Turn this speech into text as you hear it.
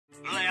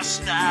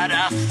Last night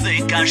I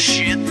think I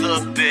shit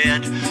the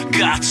bed.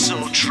 Got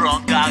so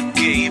drunk I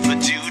gave a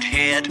dude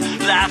head.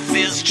 Life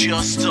is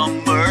just a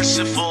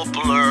merciful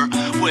blur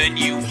when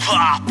you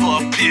pop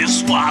a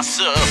piss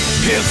wasser.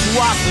 Piss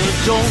wasser,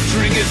 don't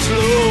drink it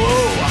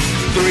slow.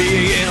 3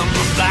 a.m.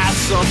 buy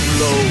some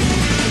blow.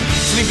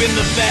 Sleep in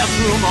the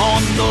bathroom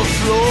on the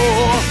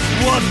floor.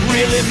 What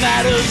really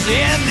matters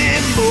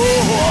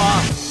anymore?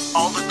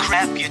 All the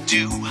crap you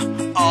do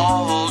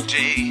all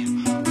day.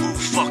 Who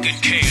fucking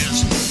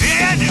cares?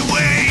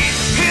 Anyway,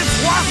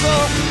 it's water,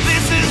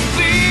 this is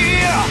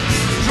beer.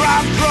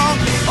 Drive drunk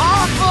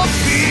off of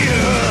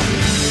beer.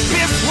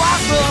 Piss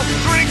water,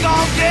 drink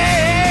all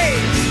day.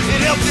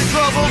 It helps your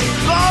troubles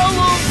go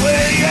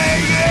away,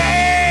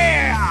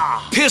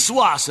 yeah. Piss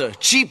water,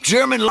 cheap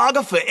German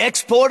lager for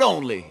export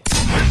only.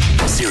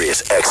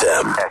 Sirius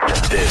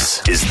XM.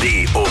 This is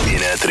the Opie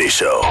and Anthony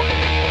Show.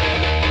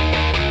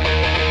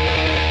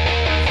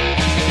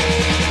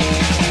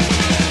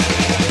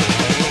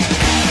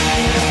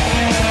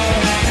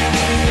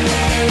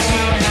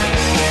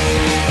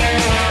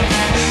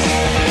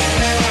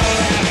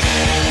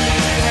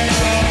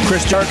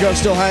 Chris Jericho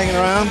still hanging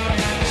around.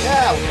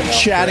 Yeah.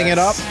 Chatting it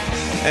up.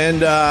 And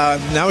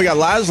now we got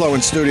Lazlow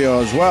in studio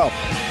as well.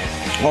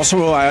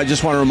 Also, I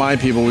just want to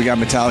remind people we got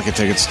Metallica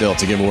tickets still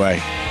to give away.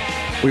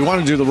 We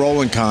want to do the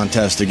rolling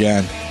contest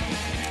again.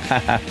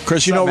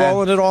 Chris, you know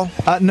Roland at all?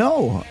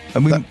 No. I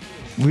mean,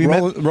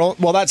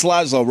 well, that's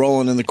Lazlow,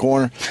 Roland in the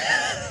corner.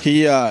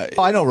 He.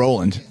 I know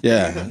Roland.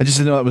 Yeah. I just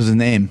didn't know that was his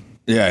name.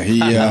 Yeah,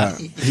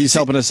 he's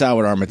helping us out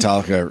with our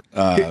Metallica.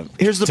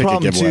 Here's the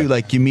problem giveaway. too.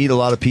 Like, you meet a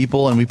lot of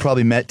people, and we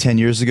probably met 10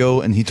 years ago,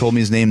 and he told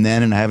me his name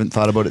then, and I haven't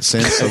thought about it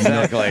since. So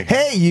Exactly.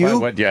 Hey, you.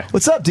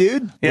 What's up,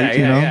 dude?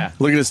 Yeah.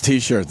 Look at his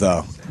T-shirt,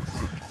 though.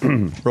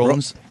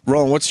 Roland's.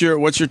 Roland, what's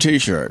your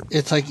T-shirt?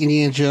 It's like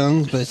Indiana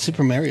Jones, but it's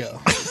Super Mario.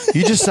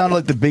 You just sound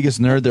like the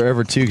biggest nerd there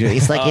ever, too.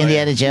 It's like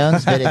Indiana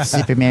Jones, but it's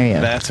Super Mario.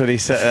 That's what he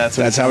said.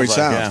 That's how he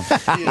sounds.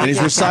 Yeah. And he's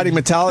reciting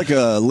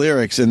Metallica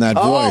lyrics in that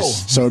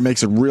voice, so it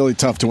makes it really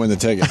tough to win the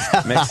ticket.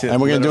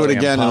 And we're going to do it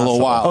again in a little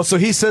while. Oh, so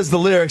he says the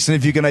lyrics, and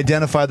if you can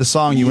identify the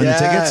song, you win the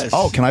tickets?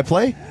 Oh, can I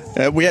play?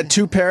 We had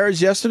 2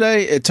 pairs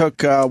yesterday. It took,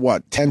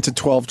 10 to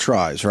 12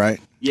 tries,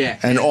 right? Yeah.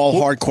 And all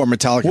hardcore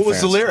Metallica What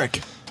was fans. the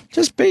lyric?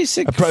 Just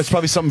basic. It's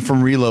probably something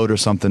from Reload or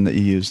something that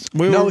you used.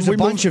 No, it was a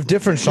bunch of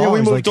different songs. Yeah,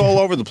 we moved all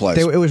over the place.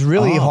 It was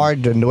really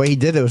hard, and the way he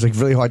did it was like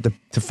really hard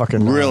to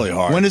fucking... Really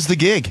hard. When is the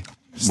gig?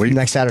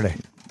 Next Saturday.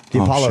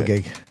 The Apollo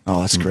shit. gig.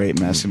 Oh, that's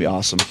great, man. It's going to be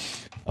awesome.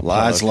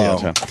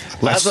 Lazlow.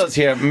 Lazlow's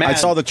here. Man. I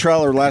saw the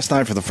trailer last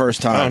night for the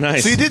first time. Oh,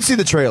 nice. So you did see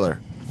the trailer?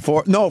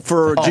 For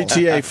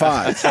GTA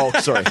 5. Oh,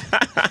 sorry.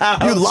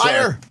 You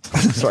liar.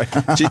 Sorry.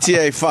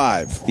 GTA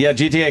 5. Yeah,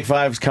 GTA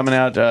 5 is coming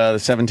out the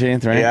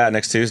 17th, right? Yeah,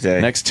 next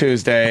Tuesday. Next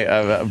Tuesday.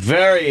 A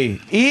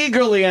very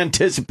eagerly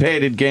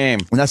anticipated game.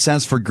 And that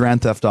stands for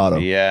Grand Theft Auto.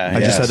 Yeah, I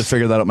just had to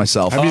figure that out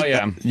myself.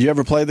 You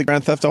ever played the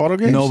Grand Theft Auto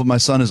games? No, but my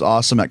son is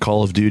awesome at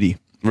Call of Duty.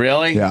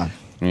 Really? Yeah.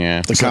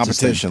 Yeah. The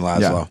competition,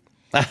 Lazlow.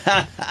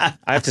 I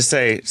have to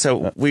say,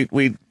 so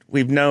we've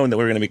known that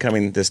we're going to be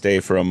coming this day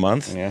for a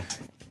month. Yeah.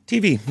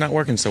 TV not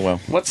working so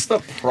well. What's the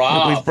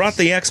problem? We've brought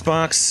the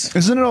Xbox.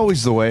 Isn't it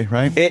always the way,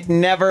 right? It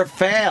never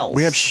fails.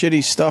 We have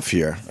shitty stuff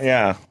here.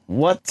 Yeah.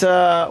 What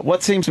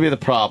seems to be the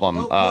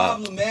problem?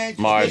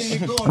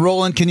 Mars.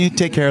 Roland, can you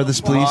take care of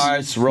this,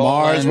 please?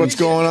 Mars, what's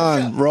going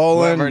on?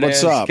 Roland,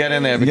 what's up? Get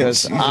in there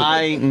because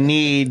I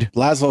need...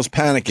 Lazlow's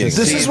panicking.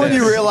 This is when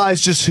you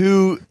realize just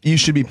who you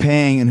should be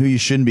paying and who you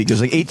shouldn't be.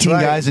 Because like 18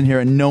 guys in here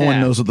and no one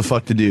knows what the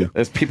fuck to do.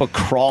 There's people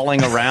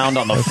crawling around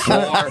on the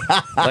floor.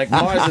 Like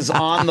Mars is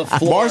on the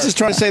floor. Mars is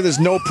trying to say there's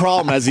no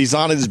problem as he's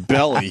on his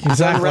belly.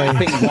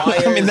 Unwrapping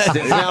wires. I mean,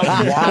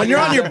 when you're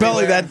on your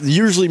belly, that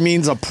usually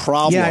means a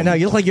problem. Yeah, I know.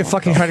 You look like you're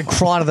fucking trying to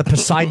crawl out of the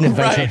Poseidon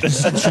adventure.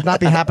 This should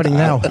not be happening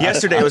now.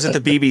 Yesterday I was at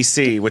the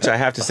BBC, which I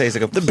have to say is a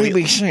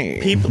completely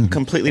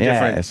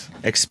different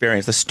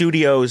experience. The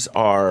studios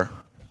are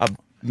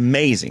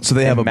amazing. So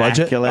they have a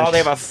budget? Oh,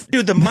 they have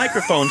dude, the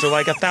microphones are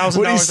like $1,000.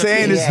 What he's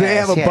saying is they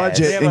have a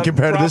budget in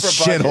compared to this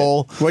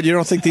shithole. What, you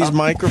don't think these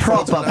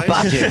microphones are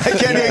nice? I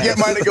can't even get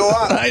mine to go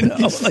on. I know.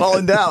 He's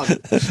falling down.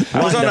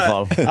 I was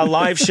on a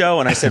live show,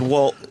 and I said,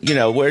 well,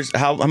 where's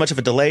how much of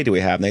a delay do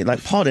we have? And they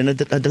like, pardon, a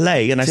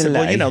delay. And I said,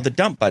 well, the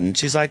dump button.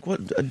 She's like,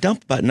 what, a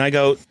dump button? I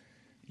go,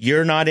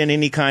 you're not in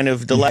any kind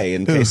of delay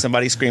in case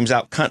somebody screams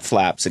out cunt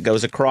flaps. It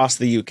goes across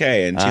the UK.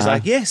 And she's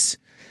like, yes.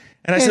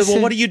 And I said,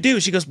 well, what do you do?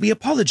 She goes, we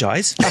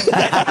apologize. and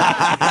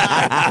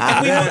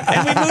we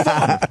move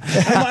on.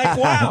 I'm like,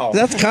 wow.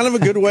 That's kind of a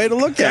good way to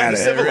look at it.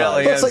 It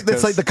really It's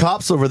is. like the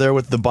cops over there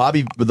with the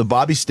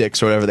bobby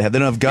sticks or whatever they have. They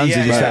don't have guns.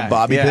 They just have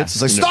bobby bits.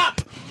 It's like,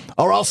 stop!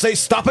 Or I'll say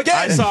stop again.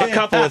 I saw a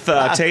couple with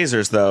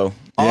tasers, though.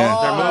 Yeah.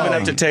 They're moving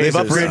up to tasers. They've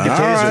upgraded to All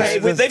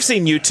tasers. right. They've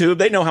seen YouTube.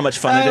 They know how much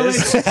fun it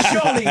is.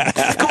 Surely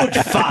good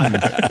fun,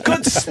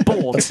 good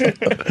sport.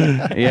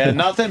 Yeah,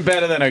 nothing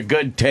better than a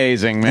good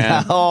tasing,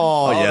 man.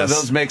 Oh, yes.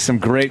 Those make some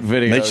great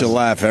videos. Makes you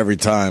laugh every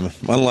time,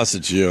 unless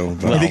it's you.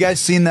 But- Have you guys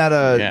seen that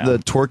Yeah. the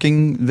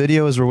twerking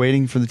video as we're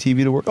waiting for the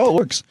TV to work? Oh, it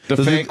works. The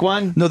Does fake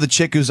one? No, the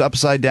chick who's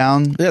upside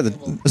down. Yeah,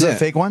 Is that a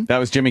fake one? That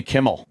was Jimmy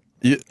Kimmel.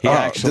 He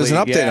actually- there's an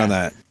update yeah. on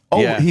that. Oh,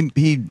 Yeah.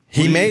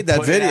 he made that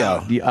put it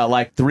video. out,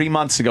 like 3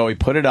 months ago. He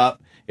put it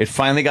up. It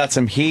finally got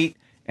some heat,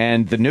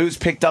 and the news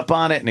picked up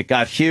on it, and it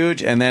got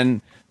huge. And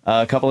then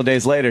a couple of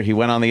days later, he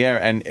went on the air.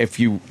 And if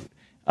you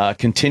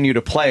continue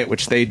to play it,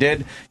 which they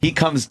did, he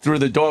comes through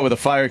the door with a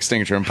fire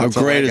extinguisher and puts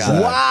How great a leg is on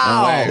that? it.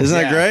 Wow. And waves.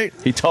 Isn't that great?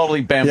 He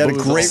totally He had a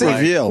bamboozled. great it.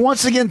 reveal.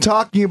 Once again,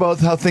 talking about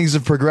how things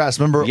have progressed.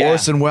 Remember, Yeah.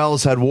 Orson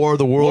Welles had War of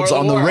the Worlds War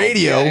of on the the Worlds.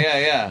 radio.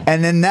 Yeah.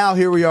 And then now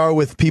here we are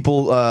with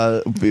people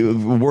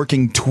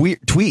working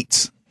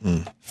tweets,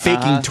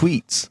 faking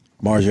tweets.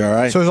 Mars, you all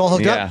right? So it's all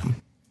hooked Yeah. up.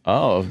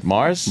 Oh,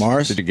 Mars?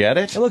 Mars? Did you get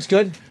it? It looks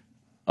good.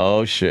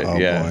 Oh, shit. Oh,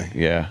 yeah. boy.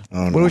 Yeah.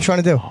 What are we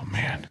trying to do? Oh,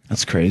 man.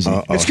 That's crazy.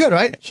 It's good,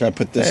 right? Should I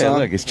put this Hey, on?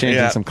 look, he's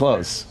changing some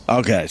clothes.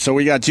 Okay, so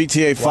we got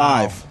GTA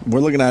 5. We're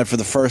looking at it for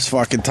the first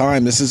fucking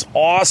time. This is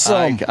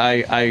awesome.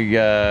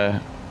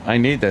 I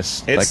need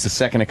this. Like the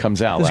second it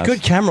comes out. There's Les.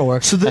 good camera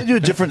work. So they do a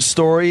different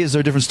story. Is there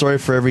a different story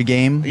for every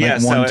game? Yeah,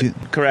 one, so two.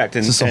 correct.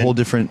 Is this a whole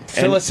different?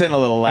 Fill us in a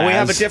little, And lads. we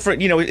have a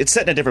different, it's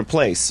set in a different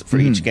place for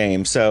each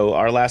game. So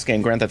our last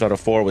game, Grand Theft Auto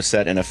 4, was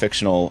set in a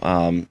fictional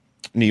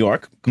New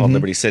York called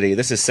Liberty City.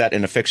 This is set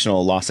in a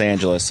fictional Los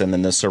Angeles and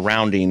then the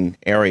surrounding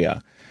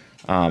area.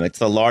 It's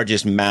the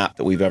largest map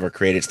that we've ever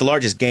created. It's the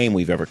largest game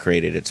we've ever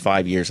created. It's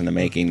 5 years in the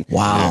making.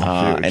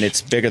 Wow. And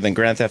it's bigger than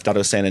Grand Theft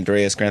Auto San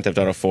Andreas, Grand Theft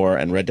Auto 4,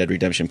 and Red Dead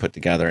Redemption put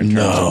together in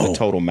terms of the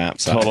total map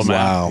size. Total map.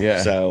 Wow.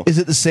 Yeah. So Is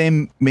it the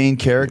same main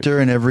character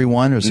in every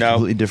one, or is it no,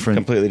 completely different?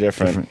 Completely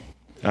different.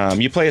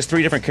 You play as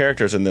 3 different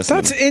characters in this.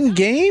 That's in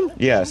game?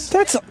 Yes.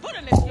 That's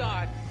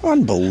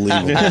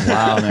unbelievable.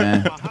 Wow,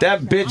 man.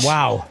 That bitch.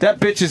 Wow. That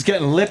bitch is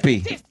getting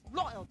lippy.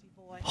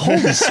 Holy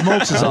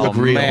smokes, does that Oh, look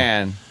real?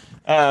 man.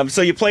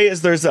 So you play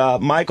as there's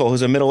Michael,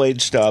 who's a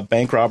middle-aged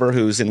bank robber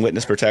who's in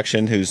witness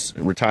protection, who's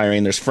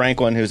retiring. There's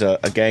Franklin, who's a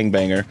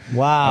gangbanger.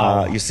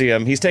 Wow. You see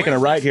him. He's taking a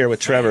ride here with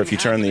Trevor. If you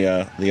turn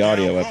the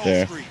audio up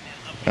there.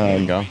 There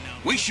you go.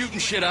 We shooting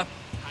shit up,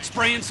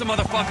 spraying some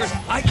motherfuckers.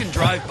 I can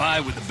drive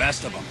by with the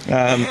best of them.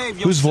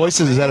 Whose voice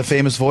is that? A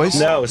famous voice?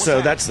 No,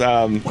 so that's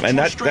and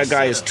that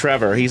guy is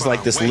Trevor. He's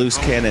like this loose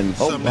cannon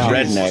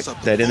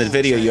redneck that in the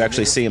video you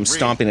actually see him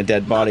stomping a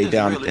dead body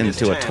down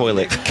into a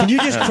toilet. Can you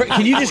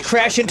just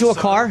crash into a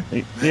car?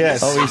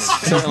 Yes. Oh, he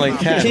certainly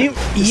can. Can you?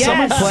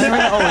 Yes.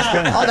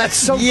 Oh, that's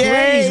so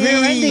great. He's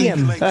rear-ending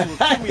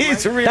him.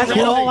 He's really That's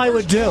all I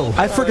would do.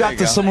 I forgot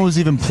that someone was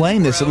even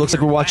playing this. It looks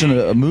like we're watching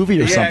a movie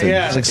or something.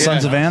 yeah, It's like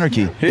Sons of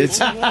Anarchy.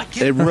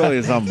 It really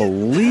is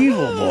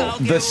unbelievable.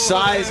 The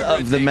size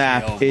of the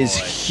map is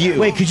huge.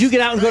 Wait, could you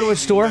get out and go to a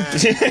store?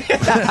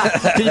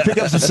 Can you pick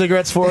up some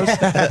cigarettes for us?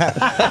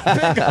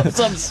 pick up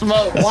some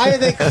smoke. Why are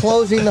they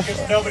closing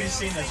the? Nobody's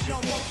seen this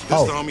shit. This is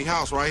the homie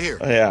house right here.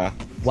 Yeah.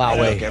 Wow,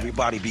 Look, wait.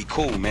 everybody be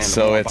cool, man.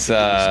 So it's, all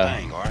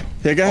right?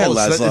 Yeah, go ahead, Oh, so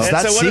Lazlow. it's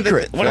that And so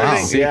secret. One of the Wow.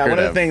 things, yeah, one of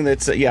the Secretive.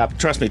 things that's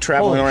trust me,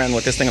 traveling around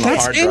with this thing on the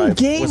That's hard drive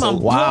in-game. was a I'm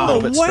little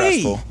blown bit away.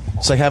 stressful.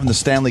 It's like having the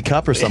Stanley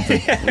Cup or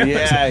something.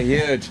 Yeah,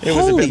 huge. It was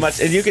a Holy bit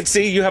much, and you can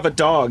see you have a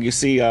dog. You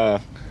see,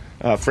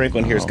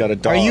 Franklin here's got a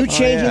dog. Are you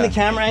changing yeah. the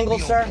camera angle,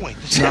 sir?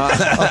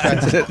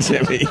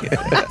 Jimmy.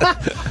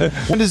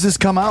 When does this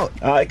come out?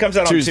 It comes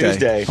out Tuesday. on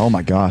Tuesday. Oh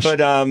my gosh. But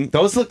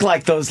Those look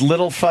like those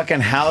little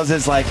fucking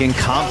houses like in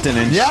Compton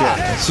and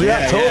yeah. shit. So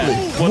yeah, totally.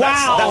 well,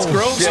 Wow. that's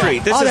Grove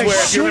Street. This Oh, is they're where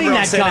if you shooting remember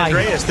on that San guy.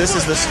 Andreas, this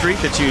is the street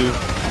that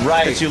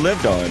you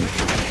lived on.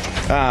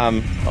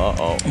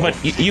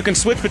 But you can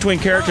switch between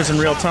characters in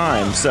real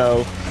time.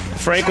 So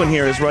Franklin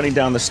here is running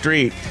down the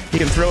street. He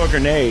can throw a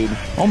grenade.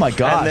 Oh my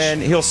gosh. And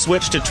then he'll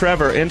switch to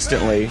Trevor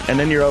instantly, and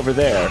then you're over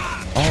there.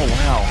 Oh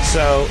wow.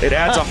 So it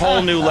adds a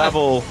whole new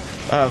level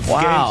of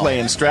Wow. gameplay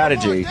and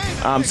strategy.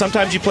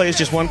 Sometimes you play as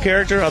just one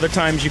character. Other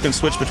times you can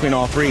switch between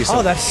all 3. So,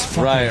 Oh, that's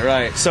fucking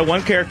Right. so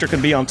one character can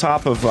be on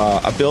top of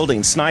a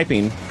building,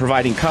 sniping,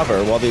 providing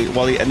cover, while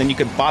and then you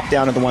can bop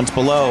down to the ones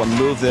below and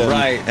move them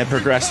and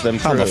progress them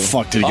How through. the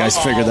fuck did you guys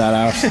figure that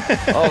out?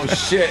 Oh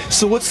shit.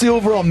 So what's the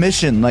overall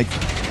mission? Like,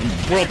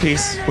 World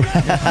peace.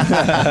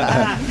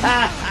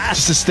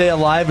 just to stay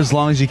alive as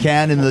long as you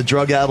can in the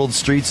drug-addled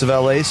streets of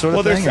LA, sort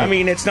of Well, thing. I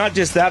mean, it's not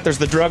just that. There's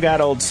the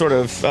drug-addled sort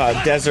of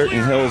desert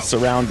and hills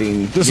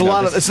surrounding. There's a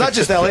lot of. It's not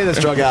just LA that's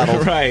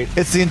drug-addled. Right.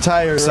 It's the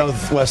entire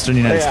southwestern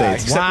United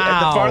States. Except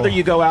the farther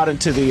you go out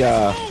into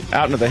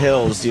the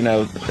hills,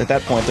 at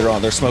that point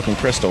they're smoking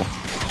crystal.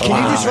 Can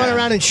you just run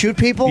around and shoot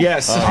people?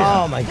 Yes.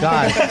 Oh my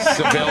god.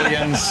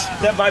 Civilians.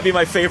 That might be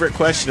my favorite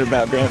question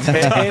about Grand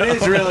Theft. It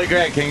is really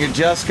great. Can you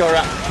just go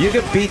around? You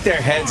could beat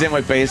their heads in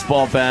with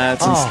baseball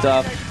bats and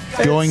stuff.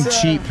 Going It's,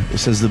 cheap,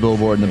 says the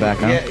billboard in the back.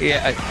 Huh?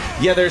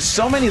 Yeah. There's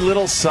so many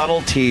little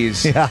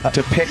subtleties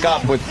to pick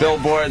up with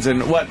billboards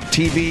and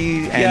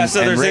TV and, Yeah,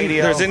 so and there's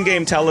radio. there's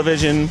in-game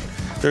television.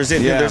 There's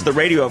the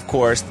radio, of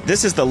course.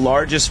 This is the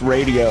largest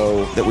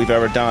radio that we've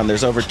ever done.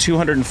 There's over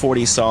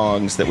 240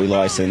 songs that we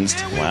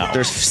licensed. Wow.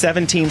 There's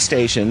 17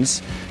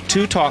 stations,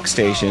 2 talk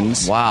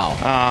stations. Wow.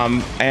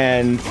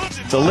 And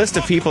the list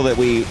of people that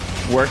we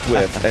worked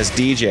with as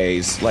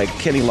DJs, like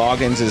Kenny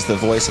Loggins is the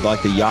voice of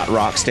like the yacht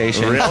rock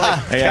station. Really?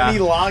 Yeah. Kenny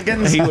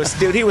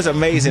Loggins? He was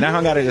amazing. I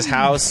hung out at his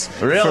house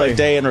for a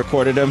day and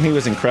recorded him. He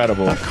was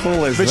incredible. How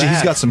cool is But that?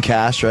 he's got some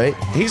cash, right?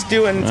 He's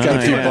doing. Got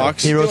a few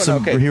bucks. He wrote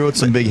some. Okay. He wrote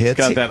some big hits.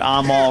 Got that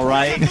I'm all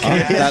right.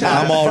 That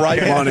I'm all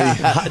right money.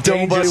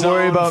 Don't Danger worry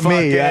Zone about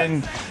me. Yeah. fucking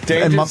And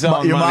Danger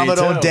Zone your money, mama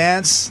don't too.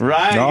 dance.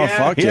 Right. Oh, yeah.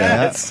 fuck yeah.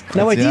 Yes.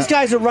 No, wait, Yeah. these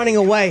guys are running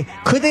away.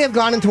 Could they have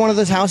gone into one of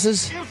those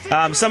houses?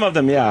 Some of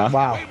them, yeah.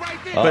 Wow.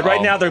 But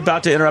right now they're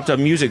about to interrupt a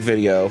music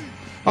video.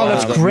 Oh,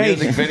 that's The great.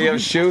 Music video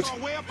shoot.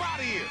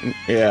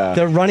 Yeah.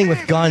 They're running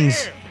with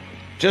guns.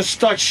 Just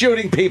start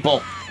shooting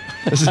people.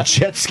 There's a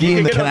jet ski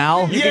in the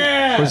canal.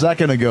 Yeah. Where's that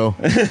gonna go?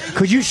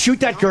 Could you shoot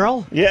that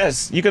girl?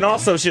 Yes, you can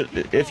also shoot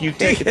if you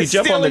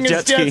jump on the Stealing his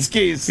jet ski. jet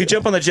skis. If you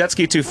jump on the jet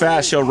ski too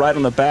fast, she'll ride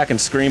on the back and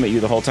scream at you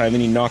the whole time.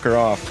 Then you knock her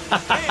off.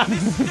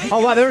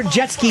 Oh wow, there are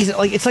jet skis.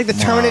 Like it's like the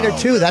Terminator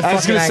 2. That I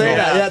was fucking gonna say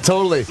angle. that. Yeah,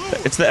 totally.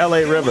 It's the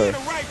L.A. River.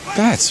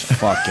 That's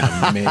fucking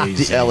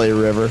amazing. The LA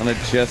River. On a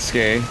jet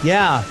ski.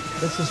 Yeah,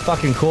 this is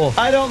fucking cool.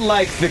 I don't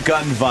like the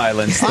gun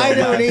violence. though, I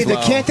don't either.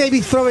 Lazlow. Can't they be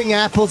throwing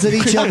apples at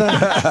each other?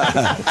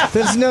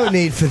 There's no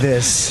need for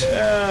this.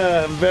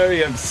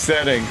 Very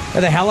upsetting.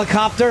 And the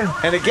helicopter?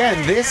 And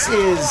again, this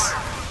is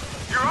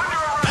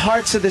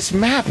parts of this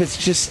map. It's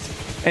just,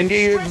 and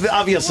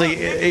obviously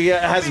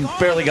it hasn't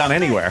barely gone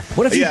anywhere.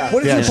 What if you Yeah.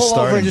 what if Yeah, you it's pull over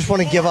starting. and just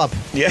want to give up?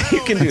 Yeah, you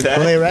can do that.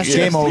 Will they arrest you?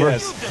 Game over.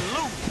 Yes.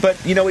 But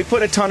we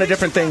put a ton of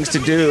different things to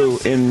do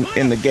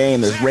in the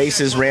game. There's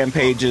races,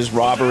 rampages,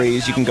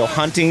 robberies. You can go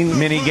hunting,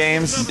 Mini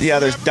games. Yeah,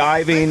 there's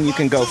diving. You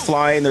can go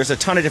flying. There's a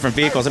ton of different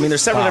vehicles. I mean,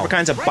 there's several different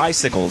kinds of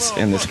bicycles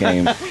in this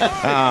game.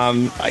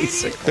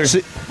 There's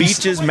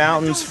beaches,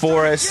 mountains,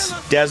 forests,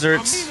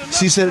 deserts.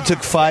 So you said it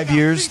took 5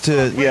 years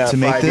to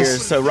make 5 this.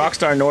 years. So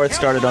Rockstar North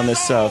started on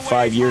this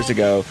 5 years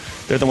ago.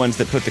 They're the ones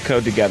that put the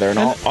code together, and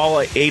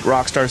all 8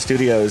 Rockstar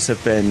studios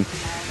have been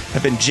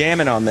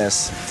jamming on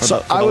this. For So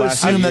the, for I the would last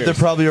assume few that they're years.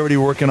 probably already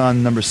working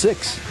on number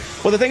 6.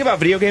 Well, the thing about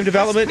video game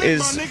development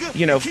is,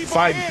 you have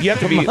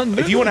to be,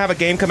 if you want to have a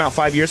game come out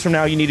 5 years from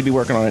now, you need to be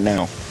working on it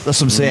now. That's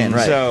what I'm saying,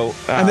 right? So,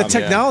 And the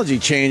technology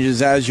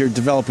changes as you're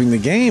developing the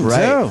game,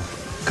 Right. too.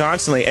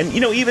 constantly. And,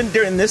 even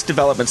during this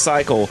development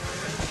cycle,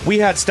 we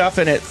had stuff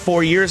in it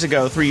 4 years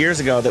ago, 3 years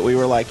ago that we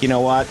were like, you know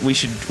what, we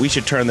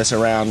should turn this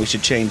around. We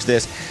should change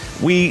this.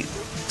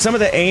 Some of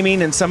the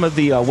aiming and some of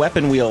the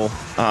weapon wheel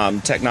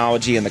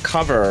technology and the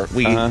cover,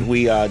 we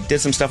did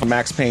some stuff on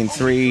Max Payne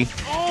 3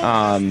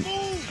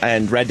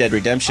 and Red Dead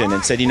Redemption,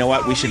 and said, you know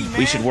what, we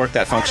should work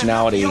that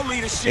functionality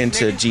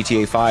into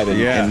GTA 5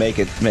 and make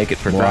it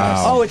progress.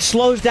 Oh, it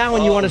slows down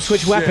when you want to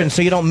switch weapons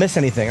so you don't miss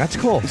anything. That's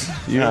cool.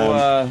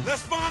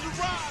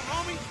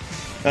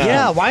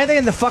 Yeah, why are they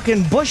in the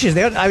fucking bushes?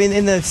 In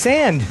the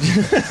sand.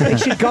 They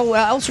should go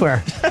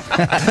elsewhere.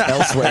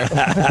 Elsewhere.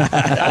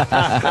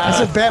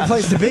 That's a bad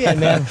place to be in,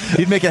 man.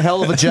 You'd make a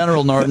hell of a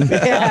general, Norton.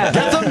 Yeah.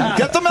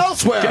 Get them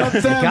elsewhere.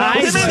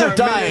 Guys, they're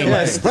dying.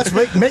 Yes, let's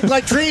make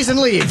like trees and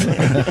leave.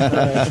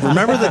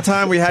 Remember the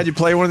time we had you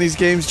play one of these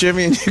games,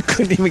 Jimmy, and you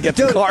couldn't even get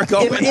the car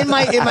going? In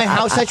my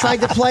house, I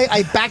tried to play.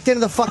 I backed into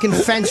the fucking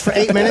fence for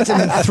 8 minutes and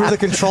then threw the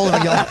controller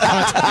and yelled,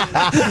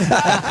 "Cunt."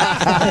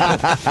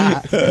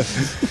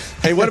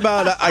 Hey, what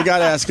about, I got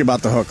to ask you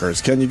about the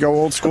hookers. Can you go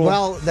old school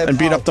and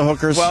beat up the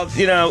hookers? Well,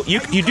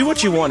 you do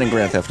what you want in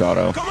Grand Theft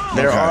Auto.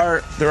 There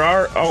are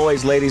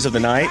always ladies of the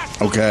night.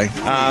 Okay.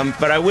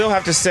 But I will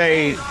have to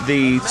say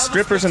the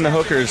strippers and the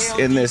hookers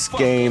in this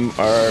game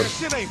are,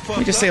 let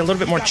me just say, a little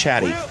bit more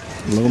chatty.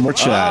 A little more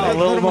chatty. A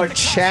little more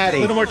chatty.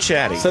 A little more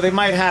chatty. So they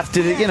might have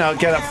to,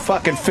 get a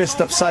fucking fist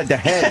upside the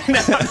head. I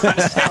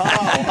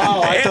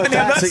thought Anthony, I'm not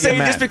that's what you saying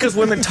meant. just because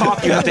women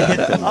talk, you have to hit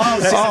them. I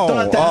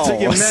thought that's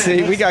what you meant.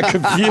 See, we got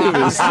confused.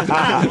 Isn't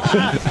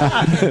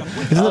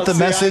that the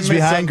message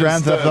behind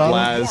Grand Theft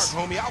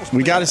Auto?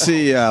 We got to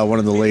see one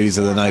of the ladies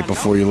of the night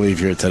before you leave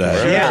here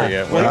today.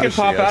 Yeah. Well, you can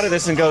pop out of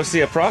this and go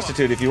see a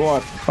prostitute if you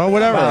want. Oh,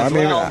 whatever. Might as I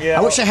mean, well. Yeah.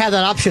 I wish I had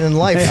that option in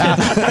life.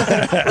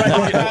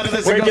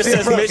 Where it just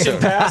says mission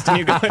passed and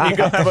you go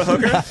have a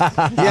hooker.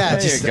 Yeah,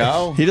 There you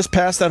go. he just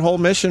passed that whole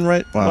mission,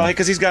 right? Wow. Well,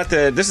 because he's got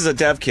this is a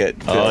dev kit.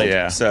 Oh, build,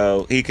 yeah.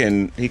 So he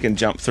can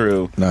jump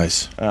through.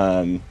 Nice.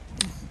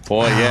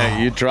 Boy, yeah,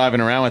 you're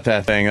driving around with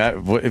that thing.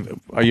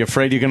 Are you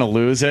afraid you're going to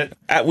lose it?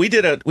 We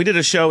did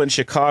a show in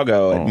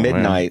Chicago at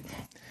midnight,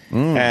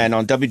 and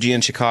on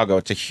WGN Chicago,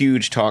 it's a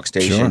huge talk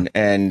station. Sure.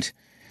 And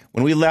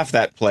when we left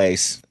that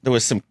place, there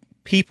was some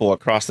people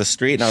across the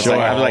street, and I was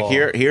like,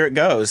 here it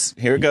goes.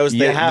 Here it goes.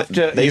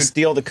 They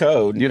steal the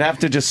code. You'd have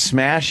to just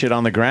smash it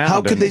on the ground.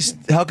 How could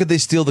they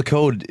steal the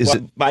code? Is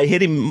it by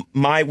hitting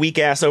my weak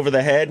ass over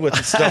the head with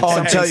the stuff? Oh,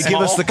 until you give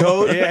us the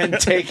code? Yeah, and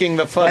taking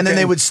the fucking... and then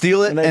they would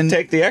steal it and then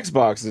take the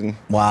Xbox and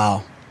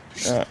wow.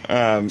 So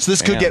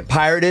this could get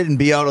pirated and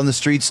be out on the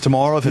streets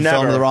tomorrow if it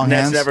fell into the wrong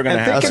hands. That's never going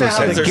to happen. thinking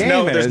how the There's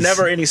game there's is-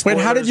 never any Wait,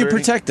 spoilers. how did you or any-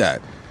 protect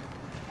that?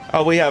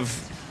 Oh, we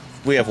have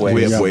ways.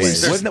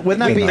 Wouldn't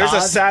that be There's a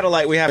odd?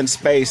 satellite we have in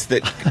space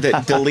that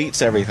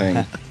deletes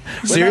everything.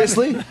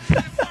 Seriously?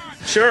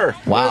 Sure.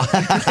 Wow. Wouldn't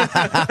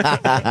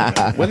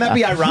that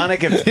be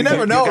ironic if You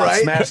never know, got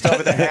right? smashed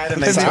over the head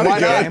and they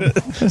Sounded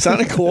good.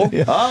 Sounded cool.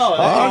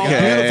 Oh,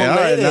 Okay, all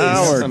right,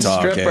 now we're some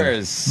talking.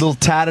 strippers. Little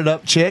tatted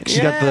up chick.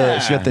 She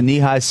got the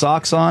knee-high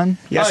socks on.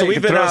 Yeah, so you we've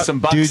could been throw out. some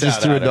bucks Dude just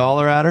out threw at her.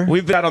 $1 at her.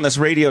 We've been out on this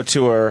radio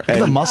tour. Look at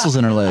the muscles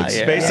in her legs.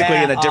 yeah. Basically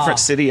in a different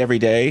city every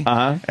day.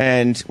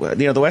 And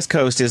you know, the West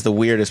Coast is the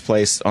weirdest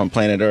place on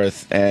planet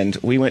Earth, and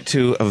we went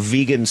to a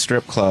vegan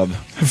strip club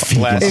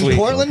last In week.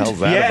 Portland? How's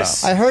that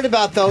Yes. I heard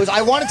about those.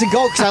 I wanted to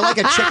go because I like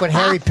a chick with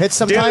hairy pits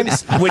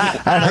sometimes. Dude, when,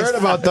 I heard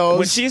about those.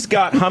 when she's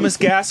got hummus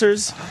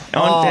gassers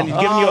on and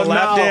giving you a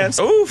lap dance,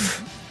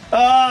 oof.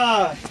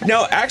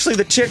 No, actually,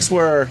 the chicks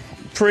were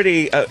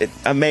pretty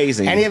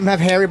amazing. Any of them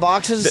have hairy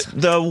boxes?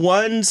 The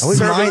ones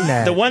wouldn't mind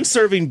that. the one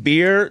serving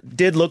beer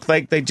did look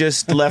like they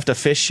just left a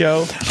fish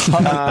show.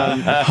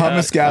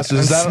 Hummus gassers.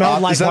 Is that,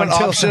 smelled like is that one an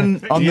too.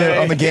 option on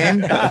the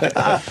game?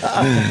 Add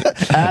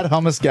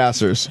hummus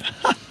gassers.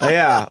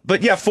 Yeah,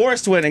 but yeah,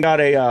 Forrest went and got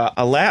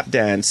a lap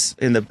dance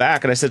in the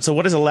back, and I said, "So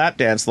what is a lap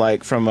dance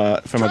like from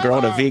a girl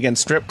at a vegan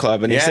strip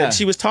club?" And he said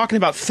she was talking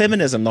about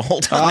feminism the whole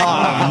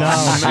time.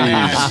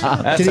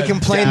 Did he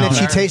complain that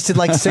she tasted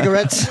like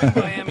cigarettes?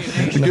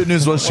 The good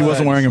news was she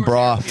wasn't wearing a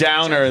bra.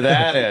 Downer,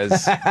 that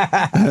is.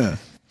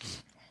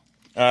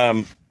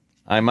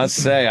 I must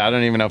say, I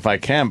don't even know if I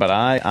can, but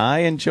I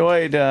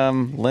enjoyed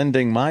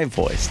lending my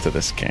voice to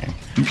this game.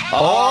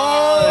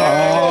 Oh,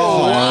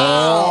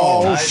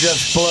 I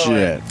just blew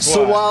it.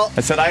 So while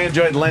I said I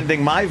enjoyed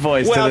lending my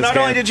voice to Well, this not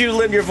game. only did you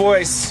lend your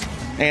voice,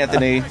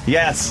 Anthony.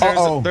 Yes.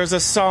 There's a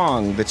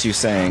song that you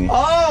sang,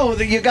 Oh,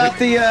 you got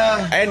the.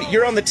 and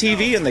you're on the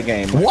TV in the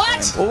game.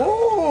 What?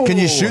 Ooh. can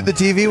you shoot the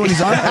TV when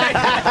he's on?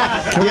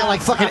 Yeah,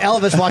 like fucking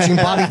Elvis watching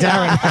Bobby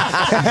Darin.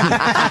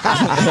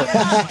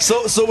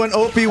 So when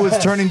Opie was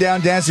turning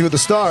down Dancing with the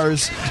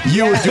Stars,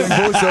 you were doing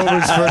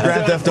voiceovers for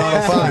Grand Theft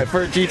Auto 5.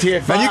 For GTA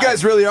 5. Man, you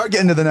guys really are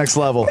getting to the next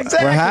level.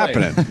 Exactly. We're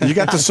happening. You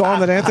got the song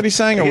that Anthony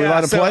sang? Are we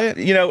allowed to so, play it?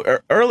 You know,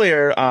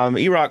 earlier,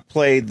 E-Rock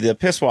played the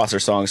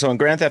Pisswasser song. So in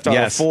Grand Theft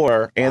Auto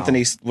 4,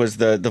 Anthony was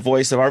the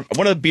voice of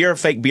one of the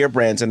fake beer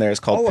brands in there is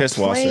called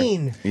Pisswasser.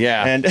 Plane.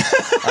 Yeah. And Plane.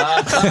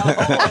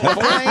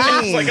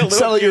 like a little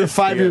Sound like you're kid.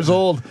 5 years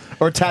old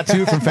or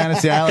Tattoo from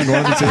Fantasy Island.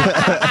 One of the two.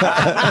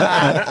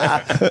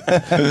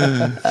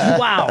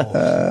 Wow.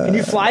 Can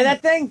you fly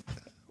that thing?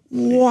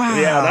 Wow.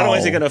 Yeah, not only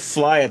is he going to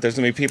fly it, there's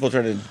going to be people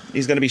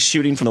he's going to be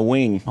shooting from the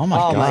wing. Oh my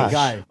Oh gosh. my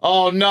god.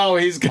 Oh no,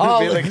 he's gonna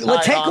be the guy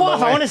Well, take on the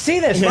off. I way. want to see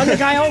this. Run the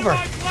guy over.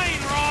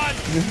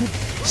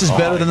 This is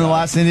better than the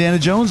last Indiana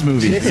Jones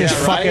movie. This is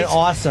fucking right?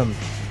 awesome.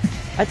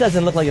 That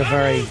doesn't look like a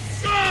very.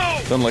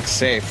 Doesn't look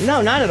safe.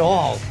 No, not at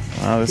all.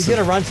 Oh, this He's is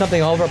gonna run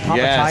something over, pop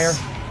a tire.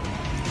 Yes.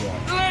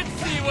 Let's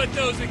see what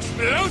those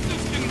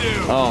explosives can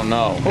do. Oh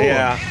no.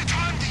 Yeah.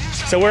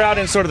 So we're out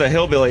in sort of the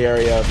hillbilly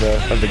area of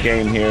the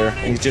game here.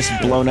 He's just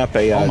blown up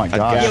a, Oh my a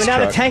God. gas Yeah, but now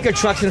the truck. tanker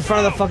truck's in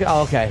front of the fucking.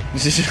 Oh, okay.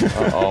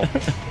 Uh-oh.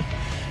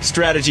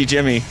 Strategy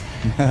Jimmy.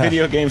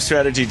 Video game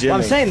strategy Jimmy.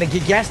 Well, I'm saying the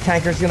gas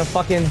tanker's gonna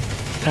fucking.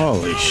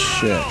 Holy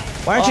shit.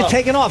 Why aren't you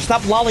taking off?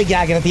 Stop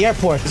lollygagging at the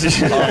airport.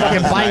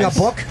 Fucking buying a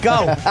book?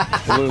 Go.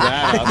 Blew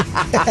that up.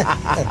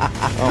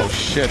 Oh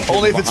shit.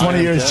 Only if it's one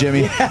of yours,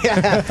 Jimmy.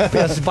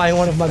 Yes, buying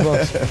one of my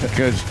books.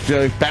 Good.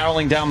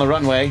 Barreling down the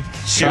runway,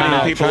 Shooting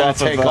people trying off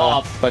to take of,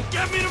 off, but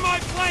Get me to my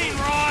plane,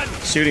 Ron.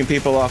 shooting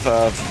people off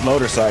of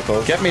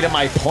motorcycles. get me to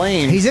my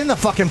plane. He's in the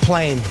fucking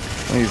plane.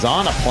 He's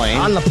on a plane.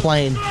 On the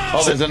plane.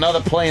 Oh, there's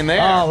another plane there.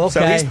 Oh, okay.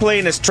 So he's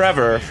playing as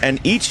Trevor, and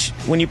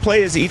when you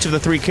play as each of the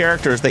three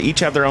characters, they each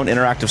have their own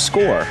interactive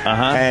score.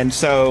 And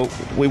so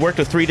we worked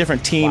with three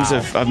different teams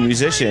of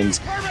musicians.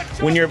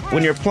 When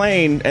you're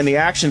playing and the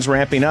action's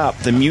ramping up,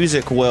 the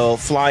music will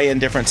fly in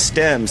different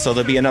stems. So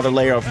there'll be another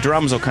layer of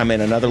drums will come in,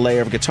 another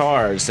layer of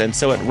guitars, and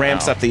so it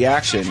ramps up the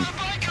action.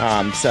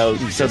 So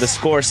the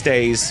score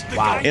stays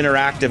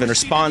interactive and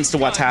responds to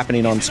what's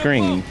happening on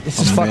screen. This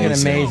is fucking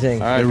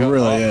amazing. It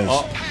really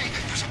is.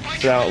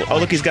 So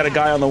look, he's got a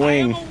guy on the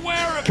wing.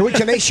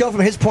 Can they show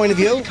from his point of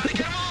view?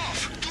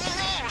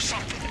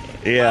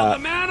 Yeah. The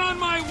man on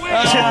my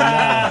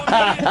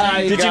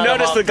way. Did you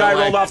notice the guy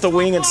rolled off the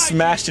wing and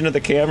smashed into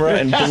the camera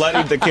and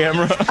bloodied the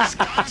camera?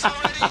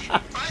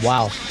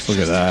 Wow. Look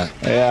at that.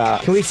 Yeah.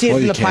 Can we see it Well,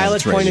 from you the can.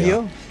 pilot's It's point of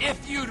radio. view?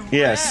 If you'd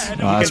Yes. read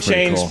You can that's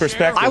pretty change cool.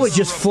 perspectives. I would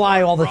just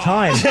fly all the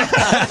time.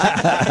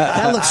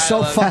 That looks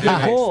so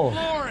fucking cool.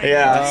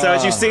 Yeah. So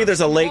as you see, there's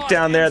a lake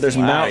down there. There's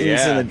mountains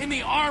yeah. and in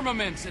the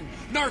armaments and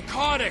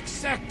narcotics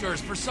sectors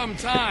for some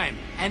time,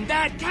 and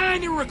that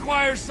kind of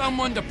requires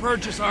someone to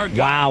purchase our guns.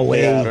 Wow,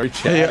 Very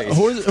Hey, chatty.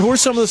 who are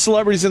some of the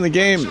celebrities in the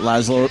game,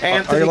 Laszlo?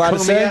 Are you allowed to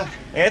say?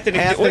 Anthony.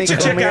 Why don't you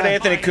check out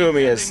Anthony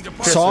Cumia's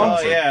Song?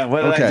 Oh yeah.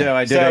 What did Okay. I do?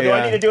 I did So a, do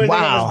I need to do anything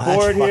Wow, on this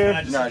board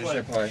here?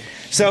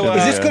 So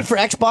Is this good for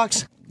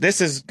Xbox? this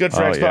is good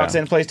for Oh, Xbox yeah.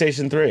 and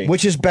PlayStation 3.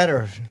 Which is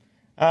better?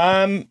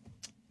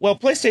 Well,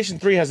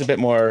 PlayStation 3 has a bit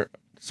more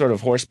sort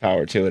of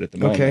horsepower to it at the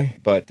moment. Okay.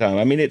 But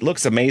I mean, it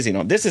looks amazing.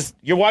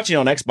 You're watching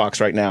on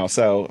Xbox right now,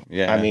 so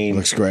Yeah. I mean, It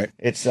looks great.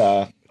 It's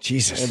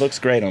Jesus. it looks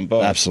great on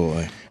both.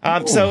 Absolutely.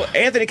 So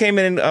Anthony came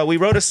in and we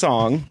wrote a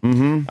song.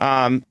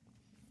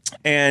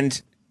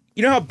 And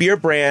you know how beer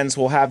brands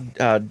will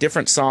have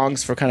different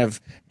songs for kind of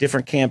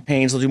different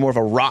campaigns? They'll do more of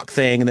a rock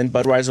thing, and then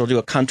Budweiser will do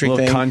a country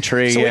Little thing.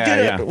 country, So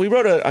yeah, we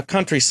wrote a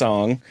country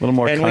song. A little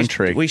more and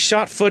country. We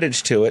shot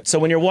footage to it. So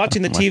when you're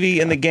watching the TV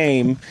in the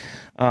game,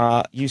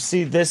 you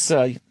see this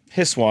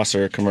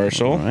Pisswasser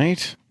commercial.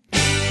 Right.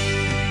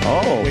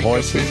 Oh,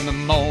 horses. In the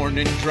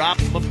morning, drop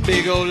a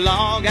big old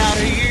log out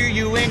of here.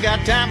 You ain't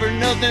got time for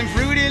nothing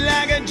fruity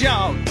like a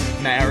jog.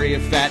 Marry a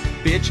fat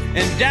bitch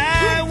and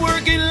die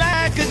working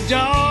like a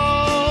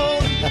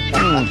dog.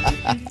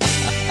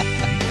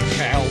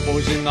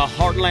 Cowboys in the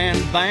heartland,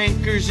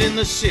 bankers in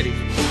the city.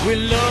 We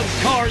love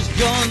cars,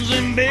 guns,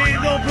 and big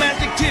old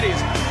plastic titties.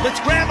 Let's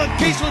grab a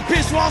case with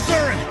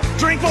Pisswasser and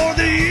drink for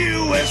the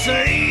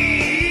USA.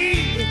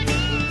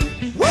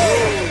 Woo!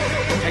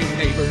 Hey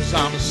neighbors,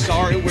 I'm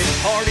sorry, we're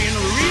partying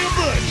real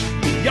butch.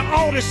 You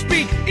ought to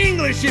speak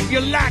English if you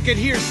like it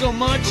here so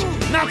much.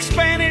 Not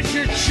Spanish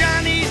or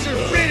Chinese or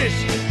British.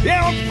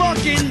 Yeah,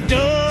 fucking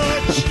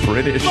Dutch.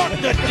 British. Fuck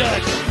the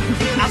Dutch.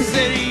 I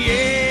said,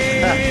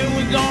 yeah,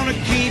 we're gonna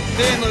keep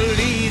them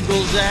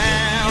illegals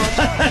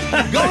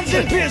out. Guns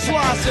and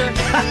Pisswasser.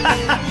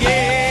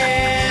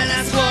 Yeah,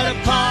 that's what a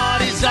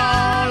party's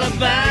all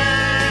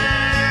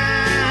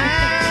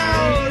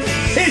about.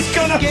 He's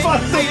gonna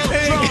fuck the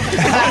pig.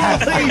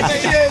 Holy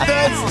shit,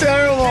 that's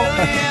terrible.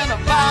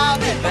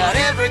 About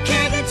every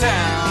kid in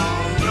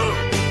town.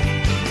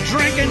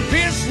 Drinking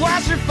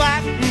Pisswasser,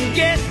 fighting,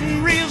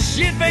 getting real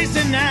shit-faced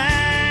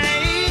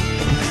tonight.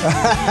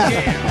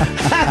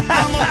 Yeah.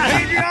 I'm a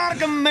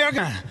patriotic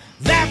American.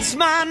 That's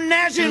my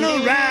national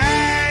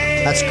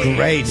right. That's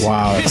great.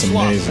 Wow, that's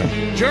Pisswasser,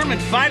 amazing. German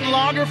fighting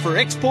lager for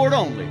export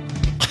only.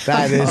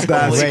 That's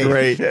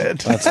great.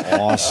 That's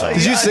awesome.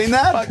 Did you sing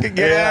that?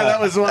 Yeah, that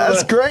was one of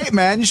That's great,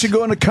 man. You should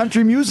go into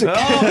country music. Oh,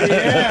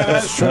 yeah,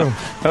 that's true.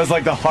 That was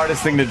like the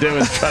hardest thing to do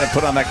is try to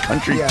put on that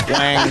country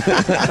twang.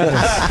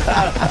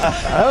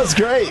 That was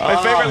great. My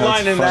favorite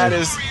line in that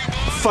is,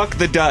 fuck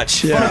the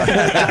Dutch.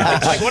 Yeah.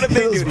 Like, what did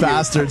they do Those to you?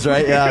 bastards,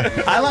 right?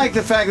 Yeah. I like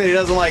the fact that he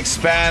doesn't like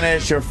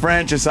Spanish or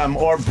French or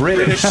something, or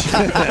British.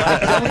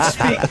 Don't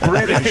speak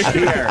British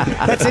here.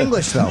 That's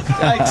English, though.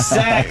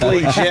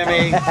 Exactly,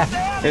 Jimmy.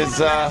 Is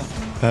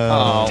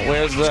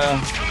where's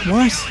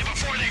What?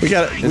 We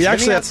got. is We Vinny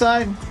actually have,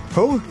 outside?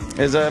 Who?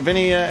 Is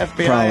Vinny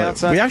FBI probably.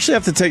 outside? We actually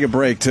have to take a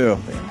break too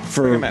Wait a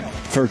for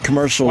minute.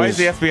 commercials. Why is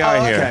the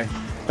FBI here? Okay.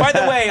 By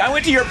the way, I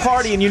went to your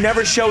party and you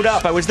never showed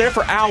up. I was there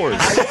for hours.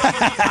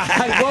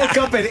 I woke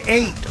up at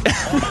 8.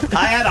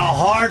 I had a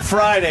hard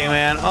Friday,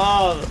 man.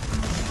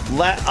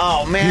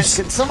 Oh man!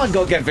 Can someone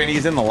go get Vinny?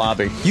 He's in the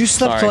lobby. You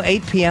slept till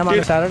 8 p.m. on a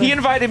Dude, Saturday? he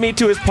invited me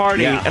to his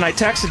party, Yeah. and I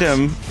texted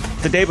him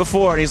the day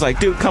before, and he's like,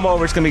 "Dude, come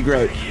over. It's gonna be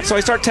great." So I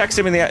start texting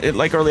him in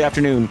the early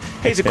afternoon.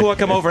 Hey, is it cool I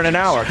come over in an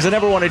hour? Because I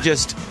never want to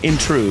just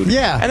intrude.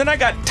 Yeah. And then I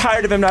got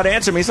tired of him not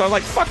answering me, so I was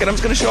like, "Fuck it, I'm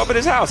just gonna show up at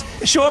his house."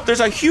 Show up. There's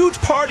a huge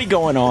party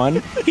going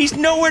on. He's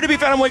nowhere to be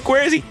found. I'm like,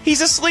 "Where is he?" He's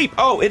asleep.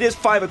 Oh, it is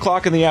 5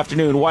 o'clock in the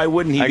afternoon. Why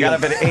wouldn't he? I be got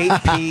up at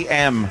 8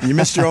 p.m. You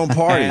missed your own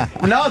party.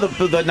 No,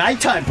 the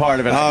nighttime part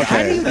of it. Oh,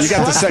 okay. You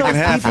got the second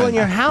half. People in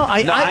your house.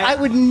 I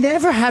would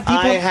never have people.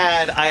 I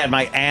had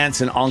my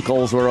aunts and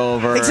uncles were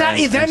over.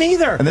 Exactly, and- them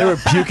either. And they were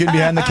puking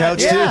behind the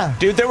couch, Yeah.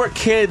 Dude, there were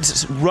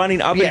kids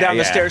running up and Yeah, down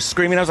the yeah. stairs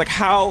screaming. I was like,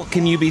 how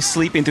can you be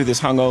sleeping through this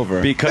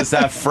hungover? Because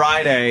that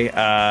Friday,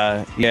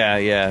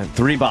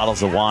 3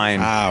 bottles of wine,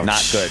 Ouch.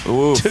 not good.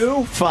 Oof.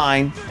 2,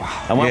 fine.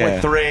 I went Yeah.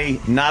 with 3,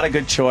 not a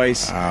good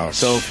choice. Ouch.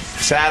 So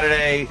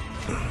Saturday,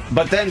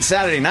 but then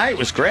Saturday night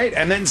was great,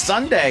 and then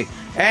Sunday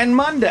and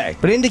Monday.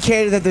 But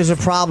indicated that there's a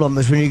problem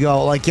is when you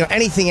go, like,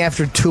 anything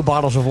after 2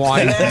 bottles of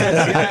wine.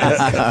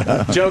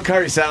 Joe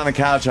Curry sat on the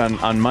couch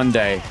on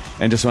Monday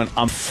and just went,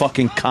 I'm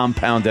fucking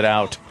compounded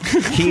out.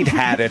 He'd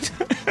had it.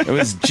 It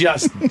was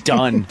just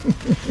done.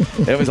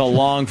 It was a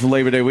long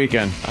Labor Day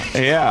weekend.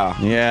 Yeah.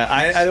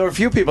 Yeah, there were a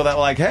few people that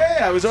were like, hey,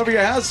 I was over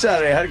your house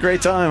Saturday. I had a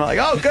great time. I'm like,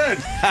 oh, good.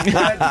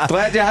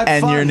 Glad you had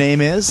And fun. your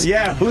name is?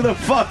 Yeah, who the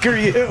fuck are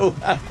you?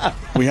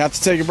 We have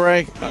to take a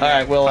break. All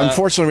right, well,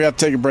 Unfortunately, we have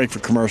to take a break for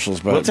commercials,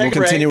 but we'll take a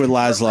continue break. with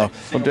Laszlo.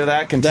 we'll do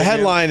that. The Continue.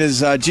 headline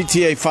is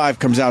GTA 5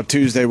 comes out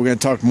Tuesday. We're going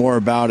to talk more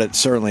about it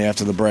certainly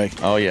after the break.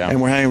 Oh, yeah.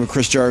 And we're hanging with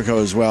Chris Jericho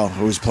as well,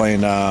 who's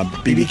playing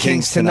B.B.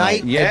 King's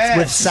tonight. Yes. It's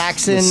with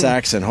Saxon. With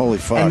Saxon, holy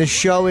fuck. And the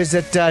show is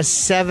at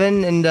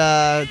 7,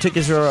 and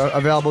tickets are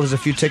available. There's a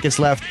few tickets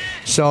left.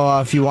 So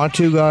if you want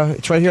to,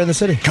 it's right here in the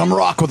city. Come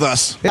rock with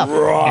us. Yeah.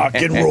 Rock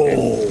and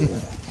roll.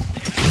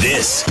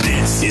 This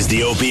is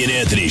the Opie and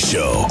Anthony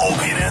Show.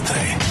 Opie and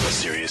Anthony.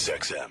 Sirius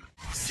XM.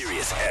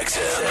 Sirius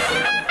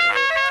XM.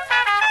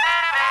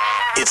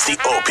 It's the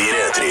Opie and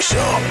Anthony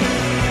Show.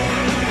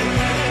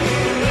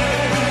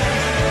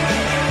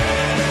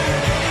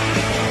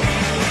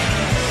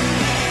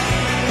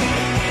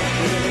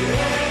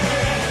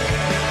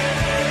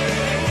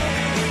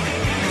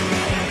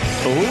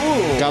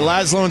 Got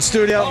Lazlow in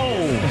studio.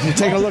 We're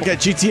taking a look at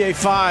GTA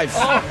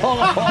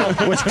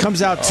 5, which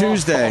comes out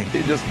Tuesday.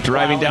 Just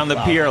Driving down the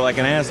pier like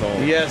an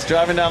asshole. Yes,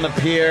 driving down the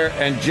pier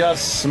and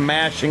just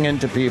smashing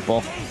into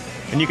people.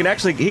 And he can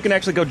actually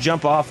go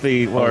jump off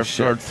or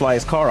fly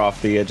his car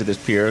off the edge of this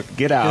pier.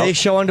 Get out. Do they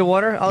show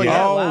underwater? Oh,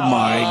 yeah. Oh,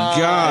 my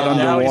God.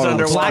 now he's Underwater.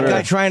 underwater. Black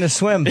guy trying to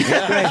swim. It's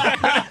great.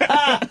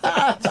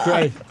 It's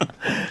great.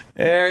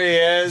 There he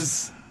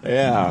is.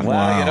 Yeah.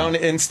 Wow, you don't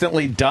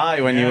instantly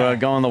die when you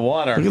go in the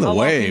water. Look at the How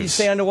long can you waves.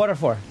 stay underwater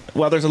for?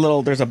 Well, there's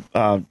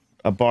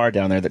a bar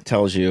down there that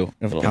tells you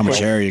How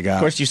much air you got. Of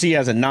course, you see he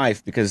has a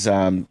knife because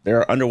there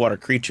are underwater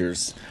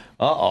creatures.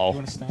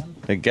 Uh-oh.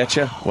 They get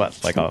you?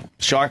 What, like a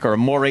shark or a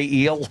moray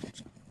eel?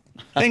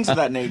 Things of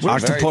that nature.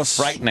 Octopus.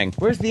 Very frightening.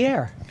 Where's the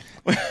air?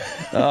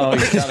 Oh,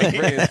 he's got to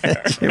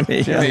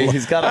breathe. Jimmy,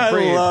 he's got to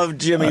breathe. I love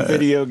Jimmy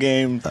video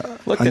games.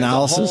 Look, there's a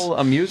Analysis? whole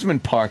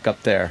amusement park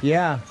up there.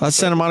 Yeah. That's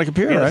Santa Monica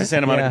Pier, Yeah, right? that's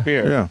Santa Monica Yeah.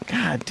 Pier. Yeah.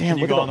 God damn,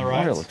 look at the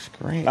water. Looks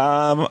great.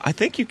 I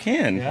think you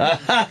can.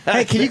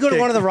 Hey, can you go to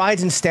one of the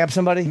rides and stab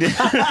somebody?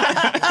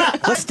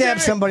 Let's stab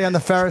somebody on the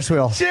Ferris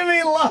wheel.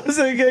 Jimmy loves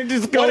it.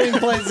 Just going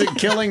places and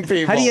killing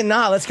people. How do you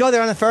not? Let's go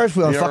there on the Ferris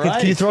wheel. And You're fucking, right.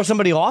 Can you throw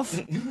somebody off?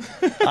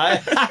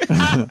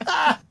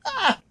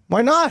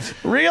 Why not?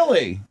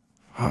 Really?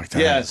 Oh, Yes.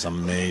 that's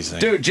amazing.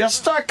 Dude, just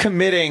start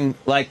committing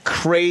like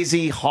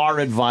crazy,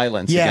 horrid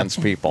violence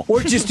against people. Or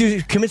just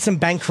commit some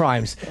bank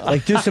crimes.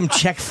 Like do some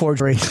check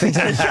forgery. Things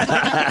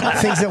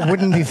that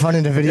wouldn't be fun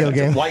in a video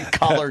game. White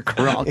collar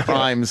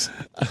crimes.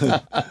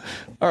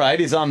 All right,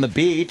 he's on the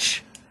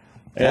beach.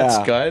 That's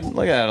good.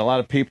 Look at that. A lot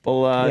of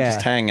people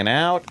just hanging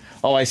out.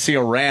 Oh, I see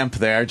a ramp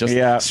there,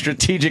 just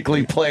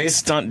strategically placed.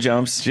 Stunt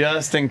jumps.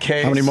 Just in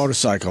case. How many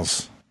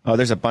motorcycles? Oh,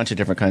 there's a bunch of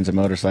different kinds of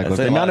motorcycles.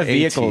 There's The a lot amount of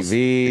vehicles.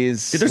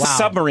 ATVs. Dude, there's a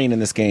submarine in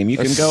this game. You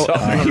can go.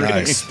 You can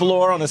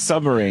explore on a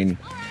submarine.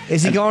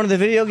 Is he going to the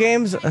video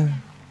games?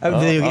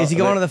 Is he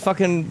going to the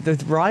fucking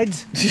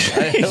rides?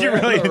 You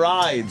really, the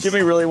rides.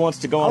 Jimmy really wants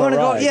to go I on want a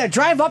to go. ride. Yeah,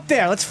 drive up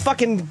there. Let's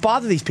fucking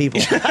bother these people.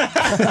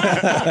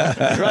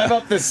 Drive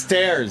up the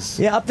stairs.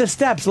 Yeah, up the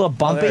steps. A little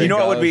bumpy. You know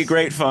what would be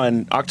great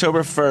fun?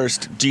 October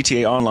 1st,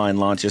 GTA Online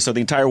launches, so the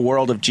entire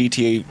world of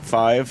GTA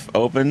 5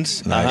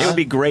 opens. It would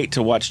be great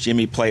to watch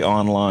Jimmy play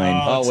online.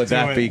 Oh, would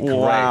that be great?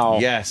 Wow.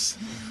 Yes.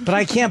 But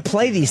I can't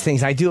play these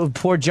things. I do a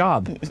poor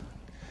job.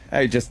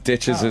 He just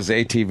ditches his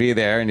ATV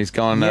there, and he's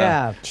going,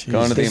 Yeah.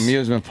 going to the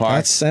amusement park.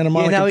 That's Santa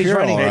Monica now he's Pier.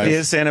 running. all right. It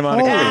is Santa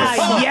Monica.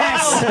 Ah,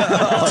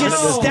 yes!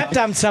 Just stepped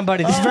on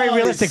somebody. This is very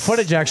realistic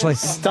footage, actually.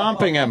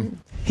 Stomping him.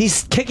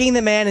 He's kicking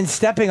the man and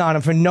stepping on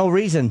him for no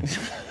reason.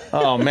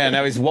 Oh, man,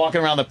 now he's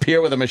walking around the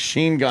pier with a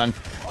machine gun.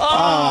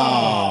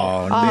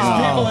 Oh, these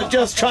people are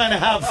just trying to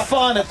have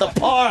fun at the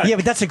park. Yeah,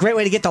 but that's a great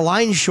way to get the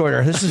line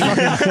shorter. This is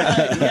fucking...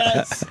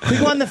 Yes. Can we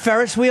go on the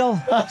Ferris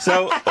wheel?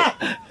 So,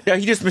 yeah,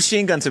 he just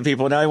machine guns some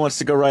people. Now he wants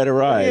to go ride a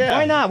ride. Yeah.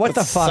 Why not? What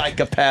the fuck?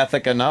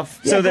 Psychopathic enough.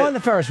 Yeah, go on the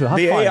Ferris wheel. Have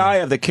The fun. AI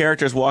of the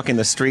characters walking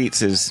the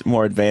streets is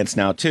more advanced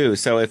now too.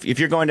 So if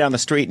you're going down the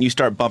street and you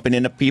start bumping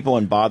into people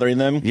and bothering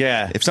them,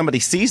 if somebody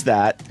sees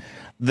that,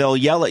 they'll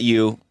yell at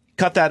you.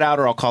 Cut that out,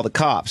 or I'll call the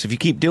cops. If you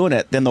keep doing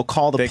it, then they'll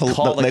call the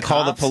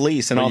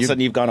police, and all of a sudden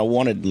you've gone a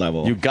wanted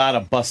level. You gotta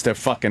bust their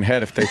fucking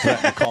head if they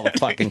threaten to call the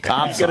fucking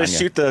cops. You gotta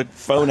shoot the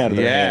phone out of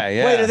their head.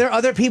 Yeah. Wait, are there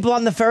other people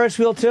on the Ferris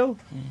wheel too?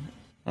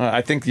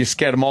 I think you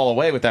scared them all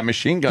away with that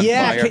machine gun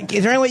Yeah. fire.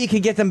 Is there any way you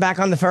could get them back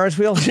on the Ferris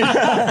wheel?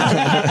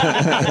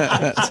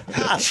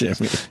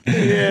 Jimmy.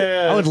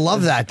 Yeah. I would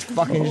love that.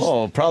 Fucking.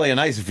 Oh, probably a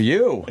nice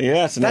view.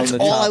 Yes, That's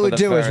all I would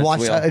do is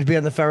watch. It'd be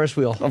on the Ferris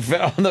wheel. On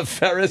the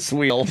Ferris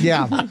wheel.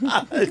 Yeah.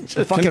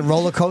 The fucking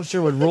roller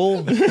coaster would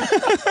rule.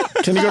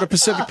 Can you go to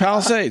Pacific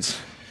Palisades?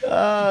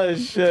 Oh,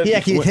 shit. Yeah,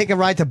 can you take a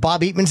ride to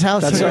Bob Eatman's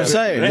house? That's what I'm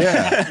saying.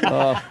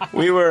 Yeah.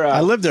 We were.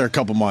 I lived there a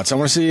couple months. I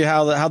want to see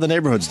how the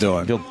neighborhood's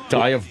doing. You'll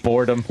die of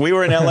boredom. We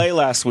were in LA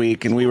last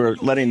week, and we were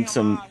letting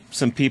some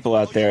people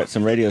out there at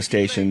some radio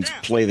stations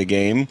play the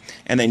game,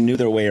 and they knew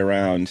their way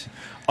around.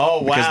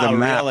 Oh, Because wow, the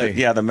map, really?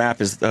 Yeah, the map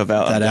is of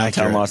downtown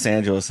accurate. Los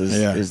Angeles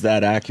is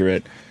that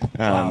accurate.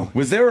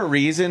 Was there a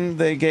reason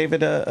they gave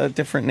it a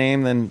different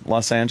name than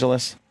Los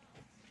Angeles?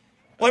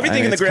 Well,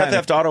 everything in the Grand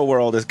Theft Auto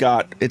world has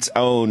got its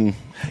own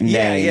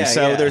name. Yeah,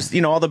 so yeah. there's,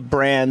 all the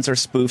brands or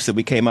spoofs that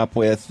we came up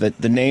with,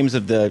 the names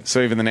of the...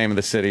 So even the name of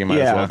the city might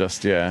as well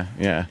just,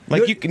 yeah.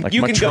 Like you can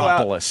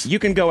Metropolis. You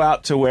can go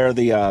out to where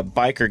the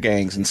biker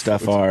gangs and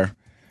stuff are.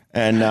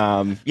 And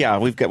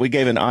we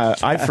gave an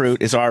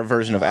iFruit is our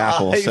version of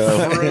Apple.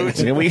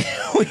 So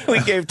we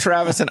gave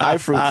Travis an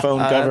iFruit phone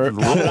cover.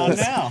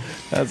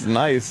 That's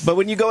nice. But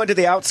when you go into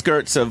the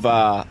outskirts of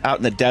out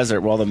in the desert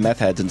where all the meth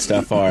heads and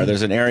stuff are,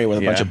 there's an area with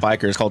a bunch of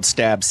bikers called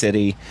Stab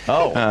City.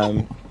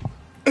 Oh.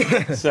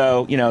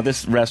 So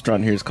this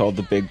restaurant here is called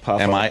the Big Puff.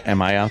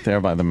 Am I out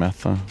there by the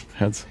meth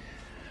heads?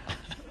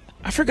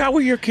 I forgot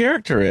where your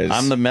character is.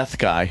 I'm the meth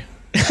guy.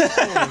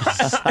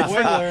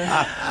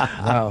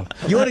 Wow.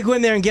 You want to go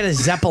in there and get a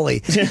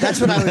Zeppeli. That's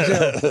what I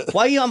would do.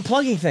 Why are you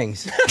unplugging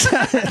things?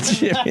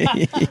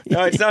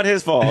 No, it's not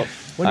his fault.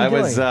 What are you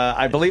doing?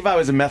 I believe I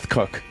was a meth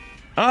cook.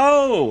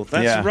 Oh,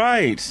 that's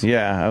right.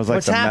 Yeah, I was like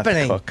What's the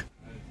happening? meth cook.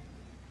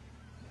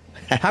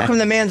 How come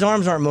the man's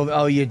arms aren't moving?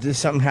 Oh, there's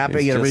something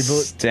happened. You got to Just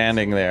reboot.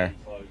 standing there.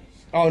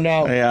 Oh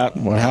no! Yeah.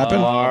 What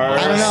happened?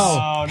 I don't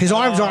know. His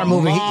arms aren't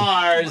moving.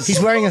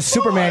 He's wearing a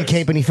Superman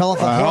cape and he fell off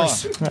the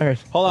horse. All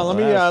right. Hold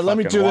on, let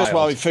me do this wild.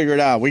 while we figure it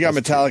out. We got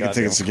Metallica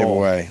tickets to give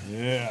away.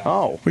 Yeah.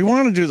 Oh. We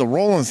want to do the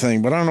rolling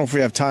thing, but I don't know if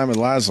we have time with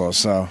Lazlow,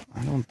 so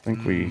I don't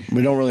think we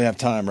don't really have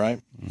time, right?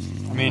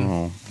 I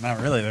mean, not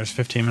really. There's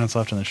 15 minutes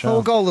left in the show. Oh,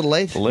 we'll go a little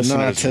late. The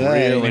listeners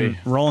today. really, I mean,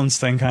 Roland's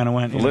thing kind of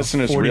went. the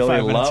listeners 45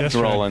 really minutes loved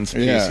yesterday. Roland's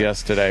piece Yeah.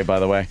 yesterday. By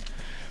the way,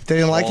 They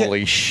didn't like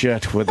holy it?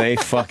 shit, were they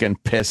fucking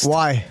pissed?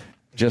 Why?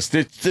 Just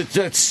it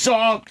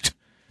sucked.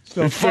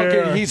 Not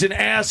fair. He's an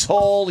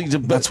asshole. He's a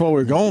That's what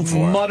we're going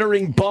for.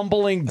 muttering,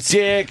 bumbling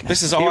dick.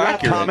 This is all You got a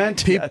accurate.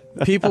 comment.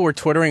 People were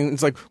twittering.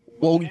 It's like,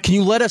 well, can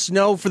you let us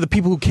know for the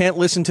people who can't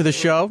listen to the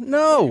show?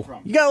 No,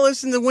 you got to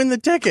listen to win the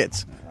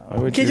tickets.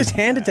 You can't just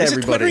hand it to Is it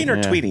everybody. twittering or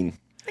Yeah. tweeting?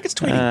 I think it's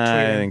tweeting.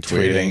 I think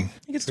tweeting. I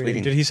think it's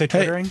tweeting. Did he say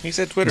twittering? He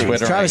said twittering.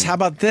 Twittering. Travis, how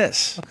about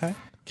this? Okay.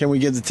 Can we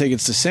give the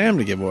tickets to Sam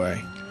to give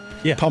away?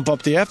 Yeah. Pump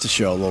up the after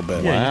show a little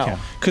bit. Yeah, Wow. you can.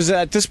 Because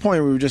at this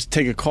point, we would just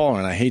take a call,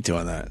 and I hate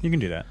doing that. You can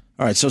do that.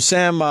 All right, so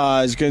Sam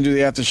is going to do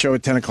the after show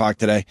at 10 o'clock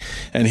today,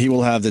 and he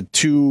will have the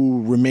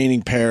 2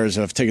 remaining pairs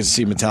of tickets to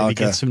see Maybe Metallica.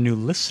 get some new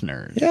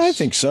listeners. Yeah, I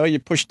think so. You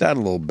pushed that a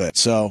little bit.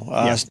 So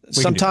Yeah, we can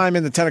do sometime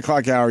in the 10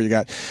 o'clock hour, you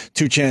got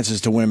 2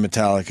 chances to win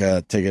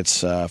Metallica tickets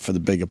for the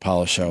big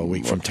Apollo show a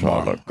week from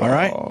tomorrow. All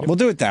right? We'll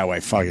do it that way.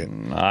 Fuck it.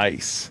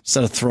 Nice.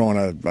 Instead of throwing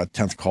a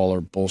 10th caller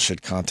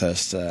bullshit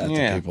contest at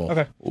the people.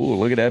 Okay. Ooh,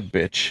 look at that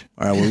bitch.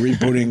 All right, we're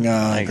rebooting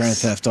Grand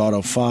Theft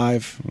Auto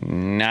 5.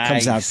 Nice.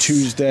 Comes out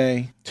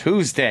Tuesday.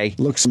 Tuesday.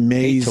 Looks wait.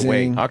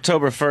 amazing.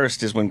 October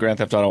 1st is when Grand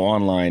Theft Auto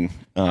Online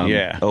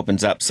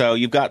opens up. So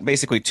you've got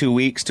basically 2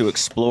 weeks to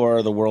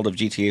explore the world of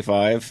GTA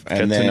 5. Good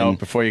And to then, know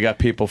before you got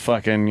people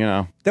fucking,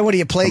 Then what do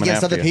you play Coming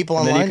against after other you. people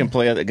and then online? you can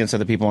play against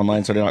other people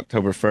online starting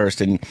October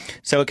 1st. And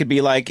so it could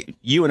be like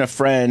you and a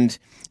friend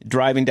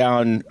driving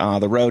down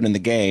the road in the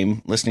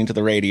game, listening to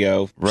the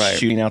radio, Right.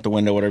 shooting out the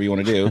window, whatever you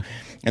want to do.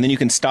 And then you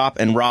can stop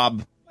and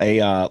rob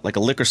a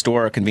liquor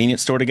store or a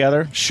convenience store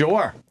together.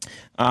 Sure.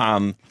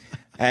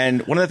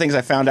 And one of the things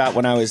I found out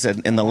when I was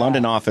in the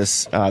London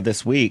office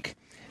this week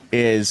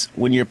is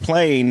when you're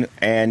playing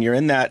and you're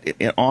in that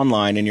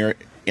online and you're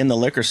in the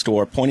liquor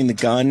store pointing the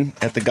gun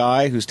at the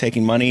guy who's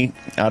taking money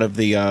out of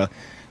the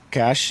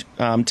cash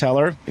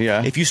teller.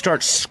 Yeah. If you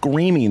start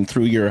screaming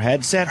through your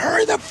headset,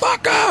 "Hurry the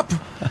fuck up!"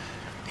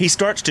 he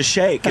starts to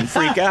shake and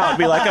freak out and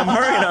be like, I'm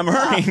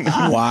hurrying.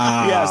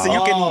 Wow. Yeah, so you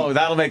can...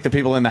 that'll make the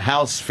people in the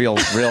house feel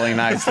really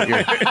nice that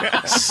you're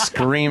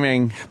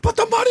screaming. Put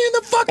the money in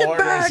the fucking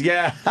orders. bag!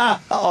 Yeah.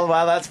 Oh,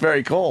 wow, that's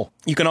very cool.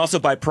 You can also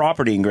buy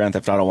property in Grand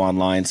Theft Auto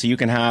Online, so you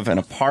can have an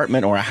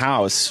apartment or a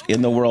house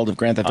in the world of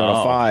Grand Theft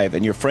Auto 5,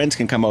 and your friends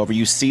can come over.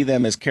 You see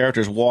them as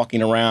characters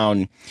walking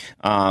around,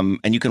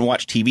 and you can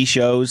watch TV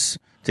shows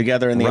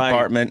together in the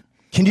apartment.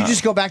 Can you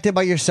just go back there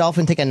by yourself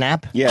and take a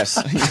nap? Yes.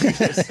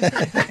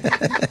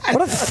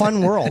 What a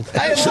fun world.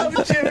 I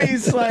love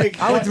Jimmy's, like...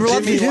 I would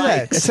love to do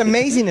that. It's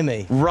amazing to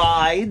me.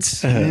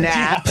 Rides,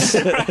 naps.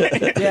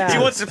 Yeah. He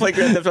wants to play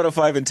Grand Theft Auto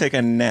 5 and take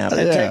a nap.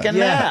 Take a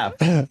nap.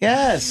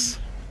 Yes.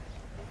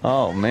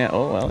 Oh, man.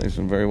 Oh, well, he's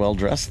been very well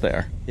dressed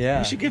there. Yeah.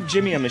 You should give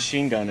Jimmy a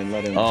machine gun and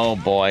let him... Oh,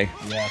 boy.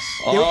 Yes.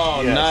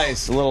 Oh, Yes.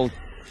 nice. A little...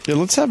 Yeah,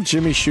 let's have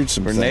Jimmy shoot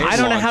some Grenade I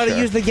don't know how to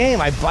launcher. use the game.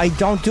 I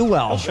don't do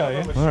well. I'll show you.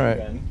 All right.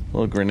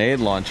 little grenade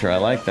launcher. I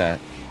like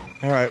that.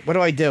 All right. What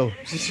do I do?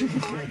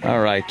 All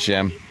right,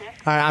 Jim.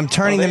 All right, I'm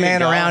turning Oh, the there you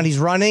man go. around. He's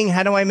running.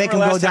 How do I make him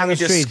go Last down time the he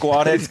just street?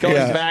 squatted. It's going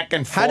back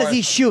and forth. How does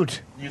he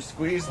shoot? You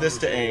squeeze this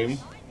to aim.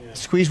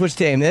 Squeeze which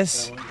to aim?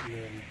 This?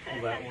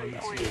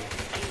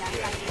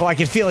 Oh, I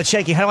can feel it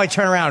shaking. How do I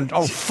turn around?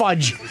 Oh,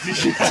 fudge.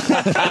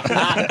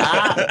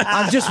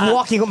 I'm just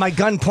walking with my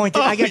gun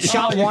pointed. I get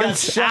shot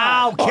once.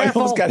 Ow, Oh, I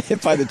careful. almost got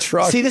hit by the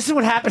truck. See, this is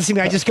what happens to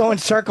me. I just go in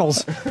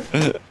circles.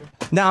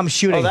 Now I'm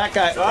shooting. Oh, that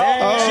guy.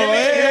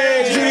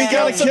 Hey, Jimmy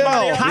got a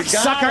kill.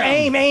 Cocksucker,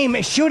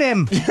 aim, shoot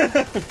him.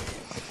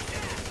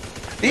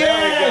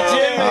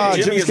 Oh,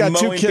 Jimmy's got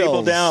 2 kills.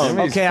 People down.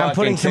 Jimmy's Okay, I'm fucking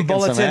putting some kicking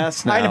bullets some in.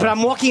 ass I know, now. but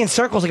I'm walking in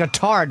circles like a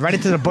tard, right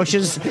into the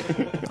bushes.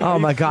 Oh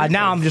my God!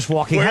 Now I'm just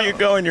walking. Where are you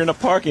going? You're in a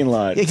parking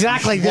lot.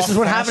 Exactly. This is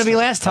what happened to me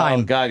last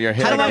time. Oh, God, you're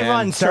hit How do I again.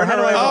 run, sir? How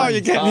do I Oh, run?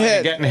 you're getting Oh, hit.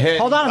 You're getting hit.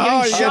 Hold on, I'm getting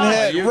Oh, you're shot. getting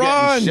hit. You're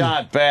Run. getting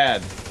shot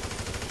bad.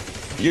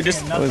 You're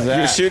just was that?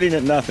 you're shooting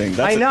at nothing.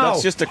 That's I know.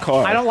 That's just a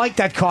car. I don't like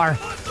that car.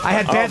 I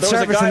had bad there was a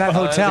service guy in that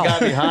behind- hotel. There's a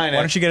guy behind Why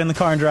it. don't you get in the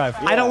car and drive?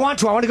 I don't want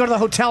to. I want to go to the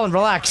hotel and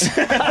relax.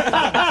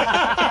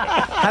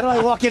 How do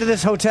I walk into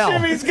this hotel?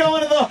 Jimmy's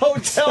going to the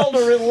hotel to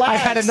relax. I've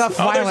had enough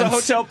Oh, there's violence. a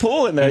hotel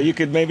pool in there. You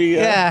could maybe.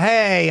 Yeah,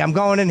 hey, I'm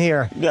going in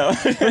here. No.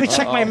 Let me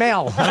check my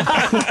mail.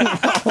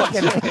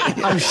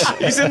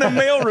 He's in the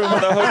mailroom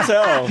of the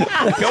hotel.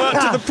 Go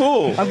out to the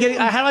pool. How do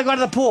I go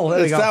to the pool?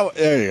 There you go.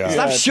 There you go.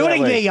 Stop Yeah,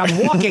 shooting that me. I'm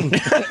walking.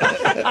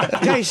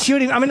 Guy's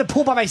shooting. I'm in the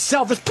pool by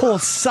myself. This pool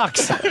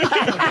sucks.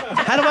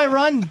 How do I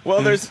run?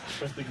 Well, there's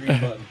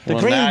The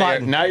green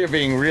button. Now you're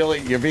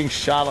being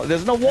shot.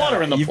 There's no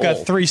water in the You've pool.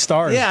 got 3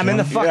 stars. Yeah, I'm in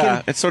the fucking.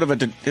 yeah, it's sort of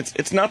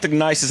it's not the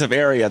nicest of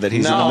area that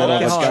he's in No, the middle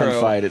of a that's true.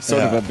 gunfight. It's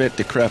sort of a bit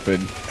decrepit.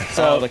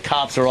 So the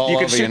cops are all You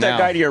over can shoot that now.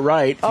 guy to your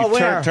right. Oh, You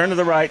where? turn to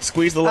the right,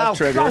 squeeze the left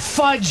trigger. Oh,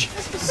 fudge.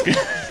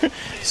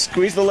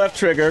 Squeeze the left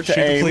trigger to Shoot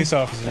the aim. police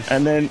officers.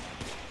 And then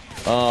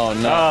Oh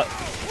no!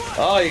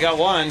 Oh, you got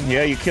one.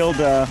 yeah, you killed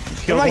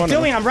What am I one of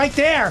doing? them. I'm right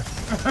there.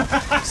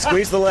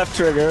 Squeeze the left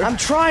trigger I'm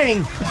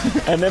trying.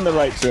 and then the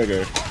right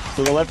trigger.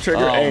 So the left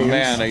trigger Oh aims.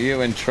 man, are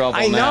you in trouble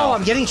I now? know.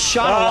 I'm getting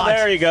shot a Oh, lot.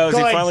 there he goes.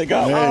 He Good. finally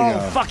got one. There you Oh,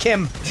 go. fuck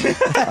him.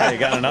 Oh, you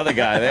got another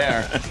guy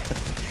there.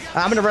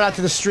 I'm going to run out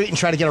to the street and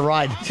try to get a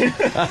ride.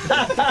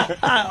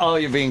 Oh,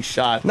 you're being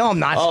shot. No, I'm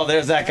not. Oh,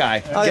 there's that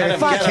guy. Oh, yeah,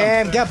 fuck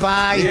him.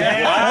 Goodbye.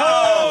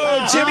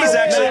 Oh, Jimmy's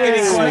actually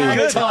getting quite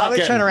good. Let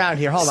me turn around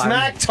here. Hold on.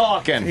 Smack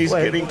talking. He's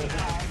Wait. getting.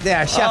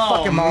 Yeah, shut Oh,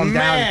 fucking mom down.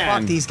 man.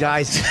 Fuck these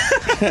guys.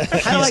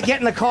 How do I get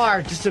in the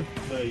car?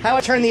 How do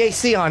I turn the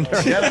AC on?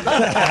 Get in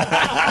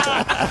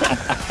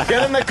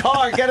the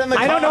car. Get in the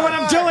car. I don't know what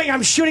I'm doing.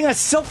 I'm shooting a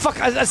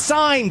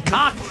sign.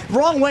 Cock.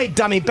 Wrong way,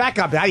 dummy. Back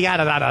up. There he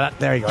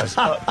goes.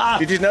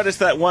 Did you notice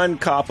that one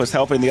cop was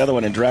helping the other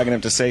one and dragging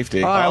him to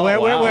safety? All right,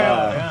 where?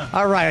 Yeah.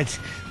 All right,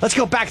 let's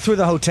go back through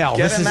the hotel.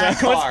 Get in that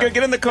car. Let's go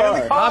get in the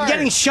car. I'm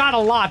getting shot a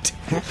lot.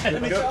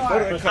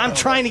 I'm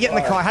trying to get in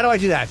the car. How do I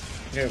do that?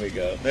 Here we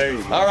go. There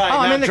you go. All right, Oh,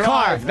 I'm now in the drive.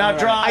 car. Now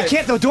drive. I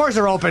can't. The doors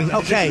are open.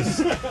 Okay.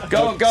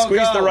 Go.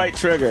 Squeeze the right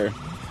trigger.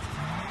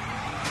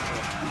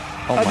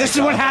 This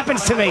is what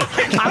happens to me.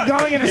 I'm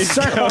going in a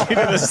circle. Going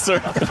in a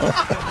circle.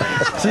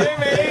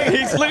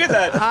 Jimmy. Look at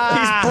that.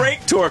 He's brake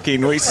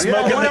torquing. He's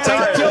smoking What the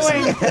am I tires.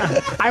 doing?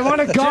 I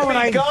want to go, Jimmy,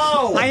 and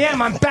go. I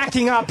am. I'm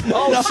backing up.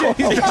 Oh shit!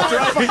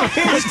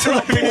 He's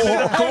driving into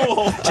the pool.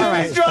 All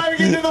right. He's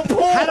driving into the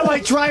pool. How do I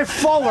drive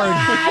forward?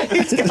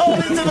 He's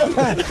going into the.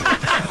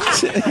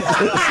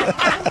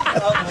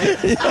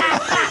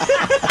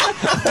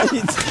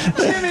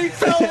 Jimmy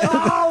fell.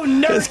 Oh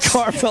no! His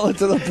car fell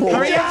into the pool.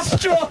 Hurry up!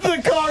 Drove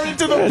the car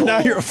into the pool. Now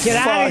you're Get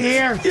out of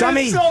here,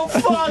 dummy! So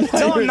fucked.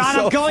 No, I'm not.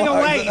 I'm going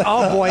away.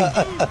 Oh boy!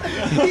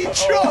 He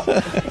drove.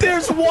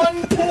 There's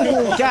one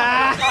pool,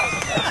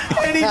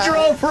 and he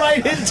drove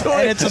right into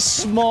And it. it's a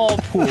small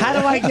pool. How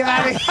do I get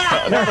out of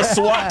here? Now the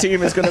SWAT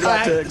team is going to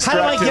have to How extract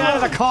do I get him. out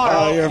of the car?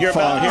 Oh, you're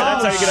about here.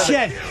 That's how you get out.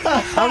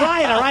 Shit! All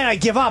right. I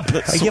give up.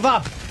 I give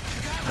up.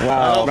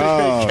 Wow.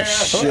 Oh,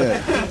 shit.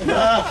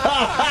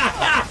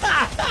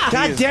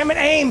 God damn it!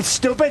 Aim,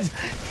 stupid!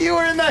 You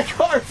were in that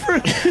car for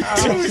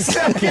 2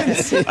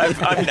 seconds.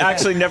 I've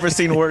actually never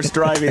seen worse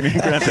driving in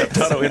Grand Theft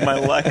Auto in my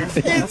life.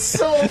 It's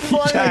so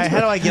funny. All right,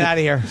 how do I get out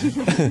of here?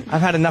 I've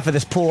had enough of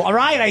this pool. All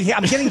right,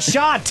 I'm getting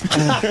shot.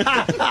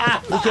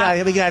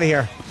 Let me get out of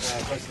here.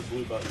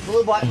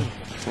 Blue button.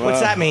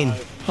 What's that mean?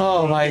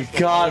 Oh my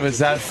God, was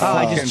that Oh,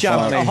 fucking I just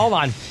jumped. funny? Oh, hold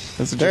on.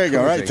 There you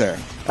go, right there.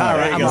 All right,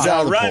 There you I'm go. out. out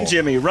of the Run, pool.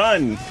 Jimmy,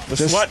 run. The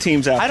SWAT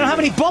team's after I don't have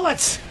you. any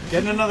bullets.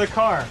 Get in another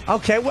car.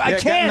 Okay, well, I Yeah,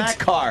 get in can't. that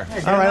car.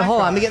 All right, hold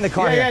on. Let me get in the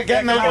car Yeah, here.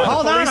 get in that car.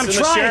 Hold on, I'm police and the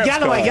trying. sheriff's Get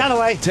out of the way. car. Get out of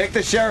the way. Take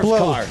the sheriff's Blue.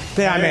 car.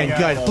 There, I'm in.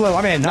 Good. Blue,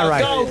 I'm in. All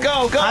right. Go.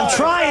 I'm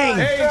trying.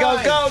 There you go.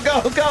 Go.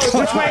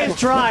 Which way is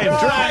drive?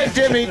 Drive,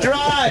 Jimmy,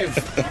 drive.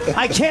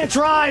 I can't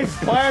drive.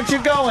 Why aren't you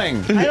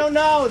going? I don't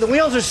know. The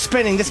wheels are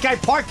spinning. This guy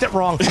parked it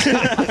wrong.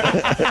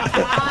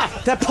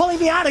 They're pulling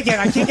me out again.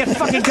 I can't get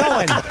fucking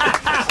going.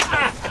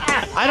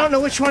 I don't know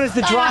which one is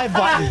the drive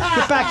button.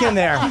 Get back in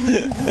there.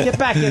 Get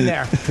back in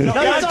there. No,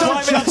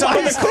 don't jump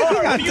on the car.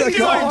 What are you doing?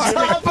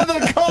 Top of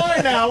the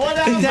car now. What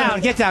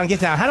happened? Get down.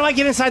 How do I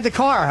get inside the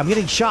car? I'm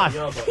getting shot.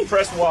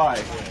 Press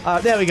Y.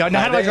 There we go.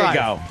 Now how do I There drive?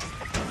 you go.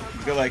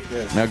 Go like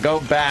this. Now go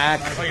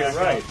back. Oh, you're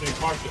right.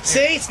 See,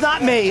 it's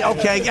not me.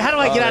 Okay, how do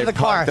I get out of the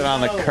car? Parked it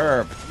on the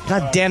curb.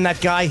 God damn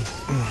that guy.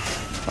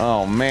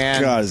 Oh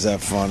man. God, is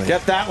that funny?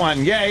 Get that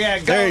one. Yeah.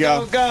 Go. There you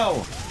go.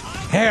 Go.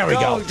 Here we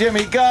go.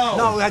 Jimmy. Go.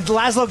 No,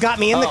 Lazlow got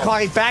me in the car.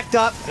 He backed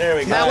up. There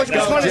we go. Now which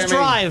Go, one is Jimmy.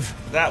 drive?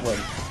 That one.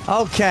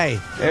 Okay.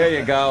 There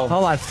you go.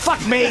 Hold on.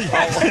 Fuck me.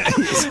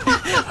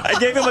 I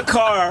gave him a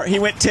car. He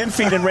went 10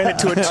 feet and ran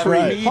into a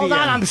tree. Hold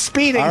on. I'm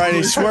speeding. All right,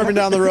 he's swerving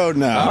down the road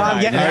now.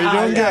 I'm getting Now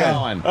you're doing good.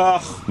 Going.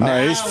 All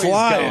right, he's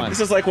flying. This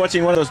is like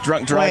watching one of those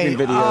drunk driving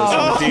Wait, videos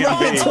on the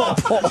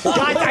DMV.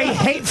 God, I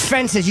hate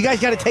fences. You guys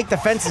got to take the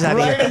fences out of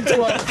Right here.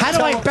 into a How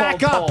do I back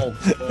telephone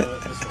up? pole.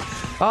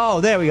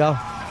 Oh, there we go.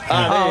 There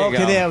you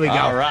okay, there we go.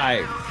 All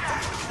right.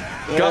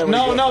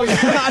 No,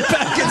 he's not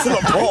back into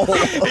the pole.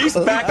 He's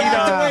backing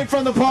away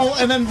from the pole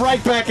and then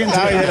right back into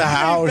Now it. he hit a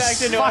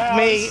house. Fuck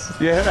me.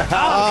 You hit a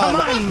house. Come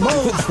on,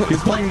 move.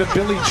 He's playing the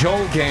Billy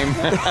Joel game.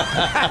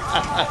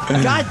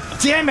 God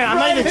damn it. I'm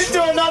Right not even...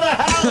 into another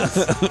house.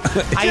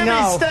 I Jimmy,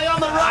 know. stay on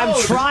the road. I'm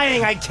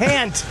trying. I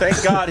can't.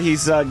 Thank God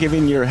he's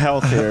giving your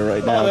health here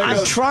right now.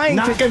 I'm trying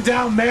to... Knocking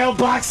down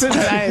mailboxes.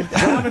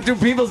 Driving through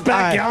people's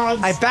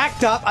backyards. I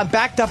backed up. I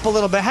backed up a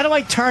little bit. How do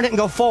I turn it and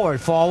go forward?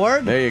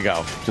 Forward? There you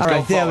go. Just All go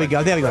right, there we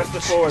go. There we go.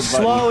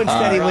 Slow and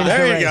steady wins the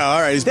There you race. go. All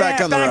right, he's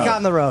back on the road. Back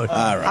on the road.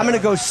 All right. I'm going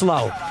to go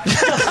slow.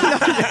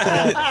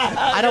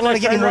 I don't want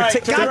to get any more...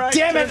 God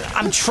damn it.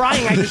 I'm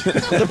trying.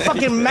 The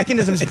fucking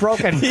mechanism's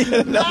broken.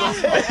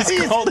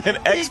 It's called an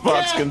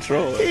Xbox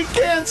controller. He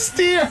can't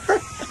steer.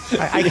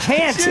 I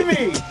can't.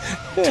 Jimmy,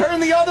 turn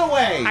the other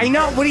way. I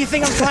know. What do you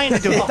think I'm trying to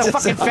do? Hit the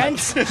fucking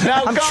fence?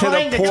 Now I'm go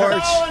trying to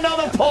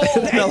another pole.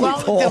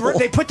 Well,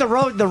 they put the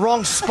road in the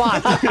wrong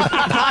spot.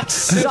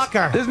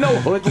 Sucker. There's no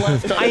hood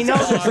left. I know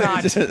there's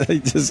not.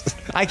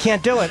 I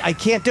can't do it. I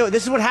can't do it.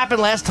 This is what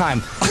happened last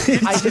time.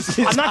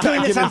 I'm not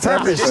doing this on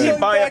purpose. Did you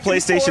buy a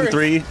PlayStation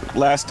 3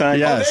 last time?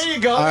 Yes. Oh, there you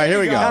go. All right, here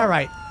we go. All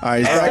right. All right,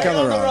 he's back on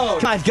the road.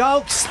 Come on,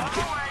 go.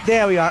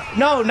 There we are.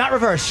 No, not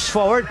reverse.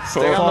 Forward.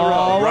 Stay on the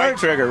road. Right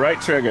trigger, right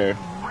trigger.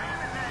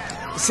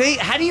 See,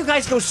 how do you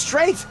guys go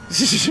straight?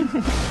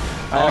 They're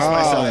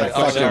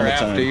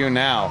after you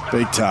now.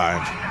 Big time.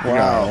 We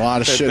got a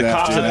lot of shit The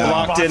cops after you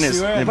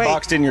have now.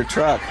 boxed in your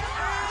truck.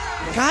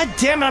 God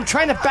damn it, I'm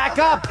trying to back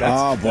up.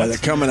 Oh, boy, they're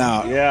coming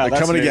out. Yeah, they're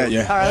coming to get you.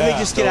 All right, let me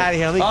just get out of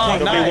here. Let me take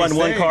There'll be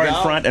one car in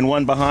front and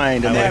one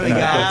behind, and There we go.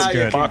 That's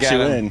good. box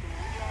you in.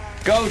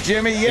 Go,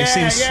 Jimmy. Yeah, He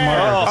seems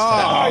smart.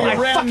 I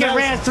fucking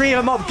ran 3 of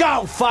them over.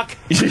 Go, fuck.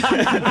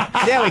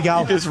 There we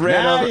go. Just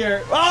ran Now over.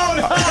 you're... Oh,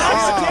 no.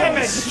 Damn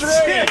it.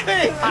 Straight.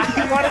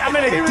 I'm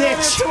in a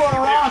ditch.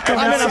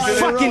 I'm in a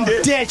fucking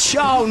ditch.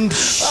 Oh,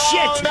 shit.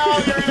 Oh, no,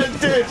 you're in a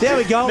ditch. There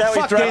we go. Now he's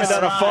Fuck driving this.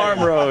 down a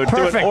farm road to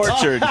an Perfect.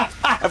 orchard.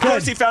 Of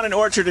course, he found an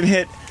orchard and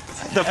hit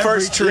the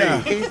first tree.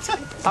 Yeah.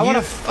 I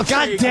want to.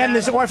 God damn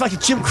this! Or if like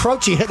Jim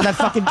Croce hitting that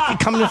fucking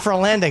coming in for a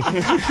landing. All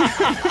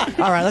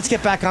right, let's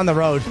get back on the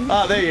road.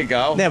 Oh, there you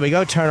go. There we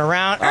go. Turn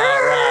around. All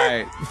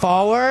right.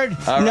 Forward.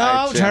 All no,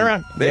 right, Jim. turn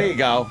around. There you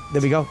go.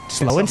 There we go.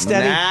 Slow and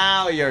steady.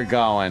 Now you're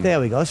going. There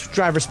we go. Let's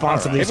drive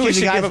responsibly. Maybe we,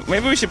 Excuse me, should guys.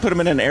 maybe we should put him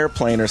in an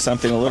airplane or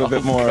something a little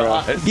bit more.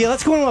 Yeah,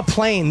 let's go into a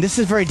plane. This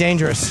is very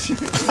dangerous.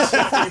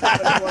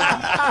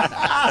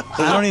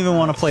 I don't even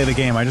want to play the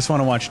game. I just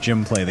want to watch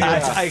Jim play the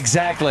game.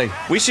 Exactly.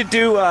 We should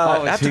do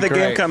after the game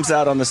great? comes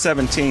out on the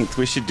 17th.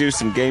 We should do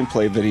some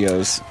gameplay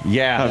videos.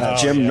 Yeah. Of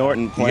Jim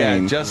Norton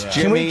playing. Yeah, just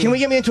Jimmy. Can we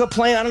get me into a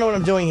plane? I don't know what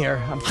I'm doing here.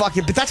 I'm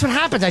fucking. But that's what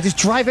happens. I just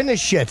drive into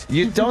shit.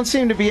 You don't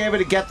seem to be able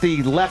to get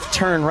the left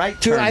turn, right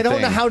turn. Dude, I don't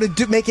thing. know how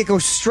to make it go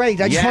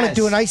straight. I just want to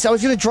do a nice. I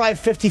was going to drive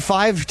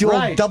 55, do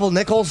old double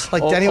nickels,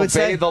 like Denny would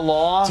say. Obey the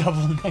law.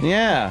 Double nickels.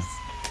 Yeah.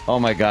 Oh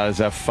my God, is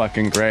that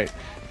fucking great?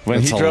 When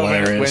That's he drove in,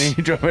 hilarious. when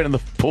he drove into the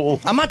pool.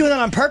 I'm not doing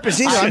that on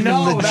purpose either. I'm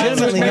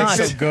legitimately not.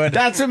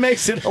 That's what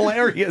makes it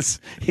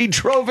hilarious. He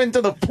drove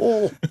into the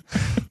pool.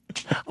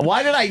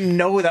 Why did I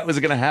know that was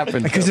going to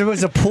happen? Because there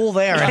was a pool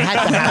there. It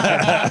had to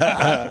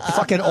happen.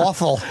 Fucking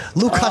awful.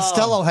 Lou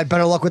Costello had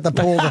better luck with the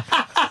pool.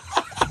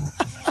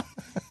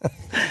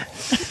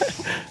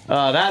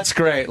 That's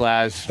great,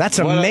 Laz. That's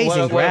amazing What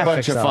a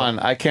bunch graphics, of though. fun.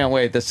 I can't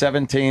wait. The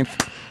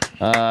 17th,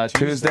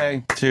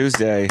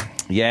 Tuesday.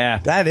 Yeah.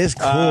 That is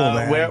cool,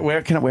 man.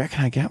 Where can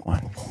I get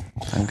one?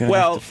 I'm gonna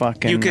Well, have to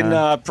fucking, you can.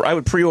 I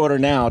would pre-order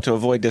now to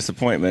avoid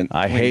disappointment.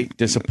 I hate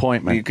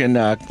disappointment. You can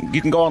go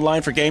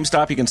online for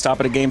GameStop. You can stop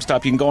at a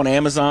GameStop. You can go on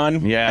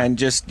Amazon. Yeah. And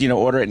just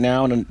order it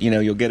now, and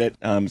you'll get it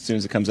as soon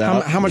as it comes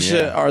out. How much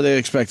are they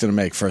expected to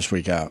make first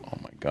week out? Oh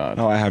my God.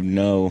 Oh, I have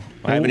no.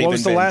 I haven't What even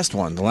was the been- last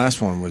one? The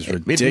last one was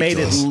ridiculous. It made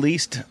at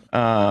least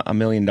 $1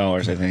 million,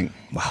 I think.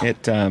 Wow.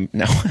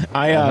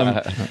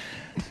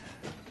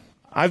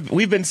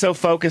 We've been so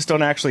focused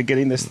on actually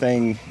getting this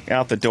thing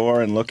out the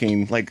door and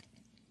looking like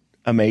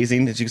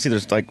amazing. As you can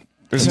see,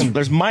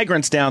 there's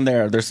migrants down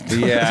there. There's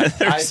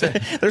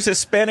there's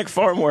Hispanic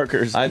farm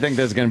workers. I think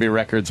there's going to be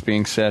records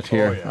being set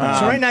here. So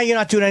right now you're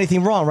not doing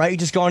anything wrong, right? You're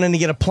just going in to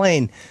get a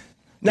plane.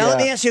 Now let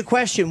me ask you a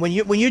question. When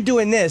you're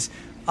doing this,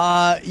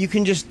 you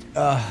can just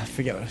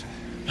forget it.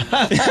 He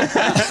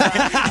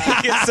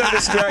gets so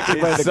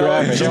distracted by the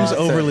graphics. Jim's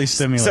overly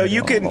stimulated. So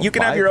you can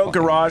have your own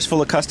garage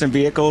full of custom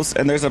vehicles,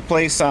 and there's a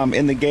place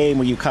in the game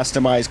where you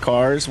customize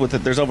cars with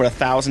there's over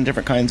 1,000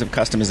 different kinds of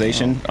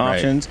customization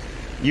options.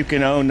 You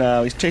can own.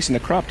 He's chasing a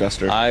crop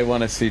duster. I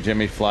want to see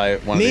Jimmy fly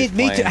one of these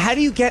Me too. planes.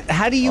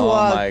 How do you?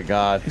 Oh my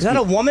God! Is that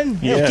a woman?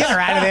 Yes. Get her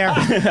out of there.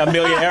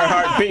 Amelia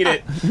Earhart beat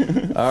it.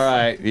 All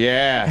right,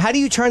 yeah. How do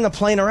you turn the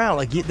plane around?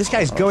 Like this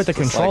guy's good with the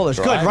controllers.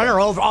 like Good, driving. run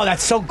her over. Oh,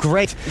 that's so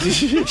great.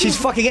 She's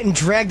fucking getting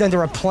dragged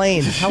under a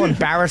plane. How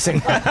embarrassing.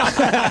 Get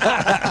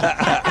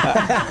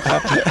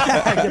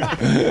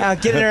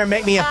in there and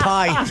make me a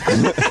pie.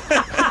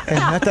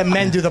 Let the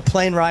men do the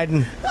plane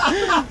riding.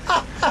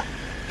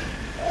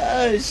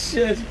 Oh,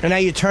 shit. And now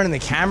you're turning the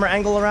camera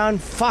angle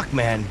around? Fuck,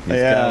 man.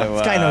 Yeah.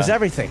 This guy knows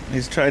everything.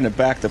 He's trying to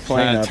back the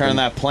plane Trying up. to turn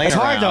that plane It's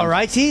hard, around. though,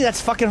 right? See,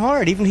 that's fucking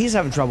hard. Even he's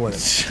having trouble with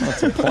it.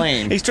 It's a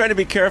plane. He's trying to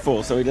be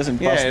careful so he doesn't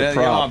bust Yeah, the you don't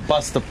prop. want to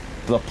bust the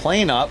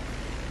plane up.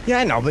 Yeah,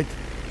 I know, but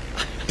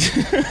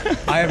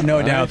I have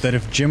no doubt that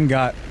if Jim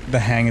got the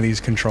hang of these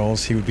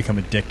controls, he would become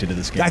addicted to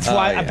this game. that's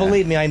why,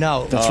 believe me, I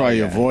know. That's why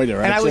you avoid it,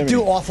 right? And I would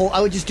Jimmy?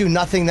 I would just do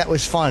nothing that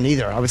was fun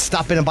either. I would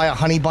stop in and buy a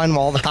honey bun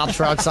while all the cops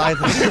were outside.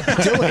 What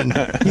are you doing?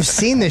 You've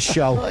seen this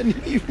show.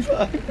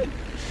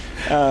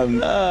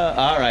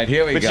 All right,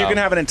 here we But go. you can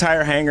have an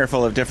entire hangar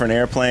full of different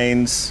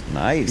airplanes.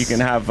 Nice. You can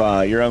have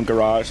your own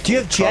garage. Do you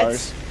have full of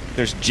jets? cars.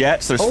 There's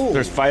jets.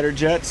 There's fighter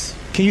jets.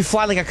 Can you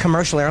fly like a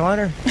commercial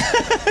airliner?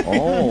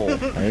 Oh,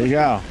 There you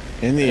go.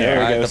 In the There air.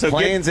 we all right, go. the So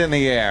plane's in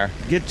the air.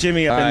 Get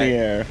Jimmy up All in right. the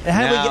air.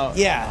 How do Now- we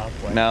get? Yeah.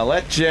 Now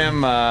let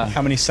Jim.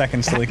 How many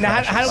seconds till he Now,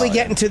 crashes? how do we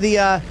get into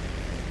the?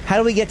 How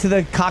do we get to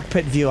the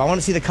cockpit view? I want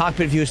to see the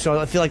cockpit view, so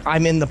I feel like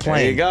I'm in the plane.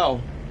 There you go.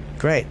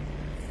 Great.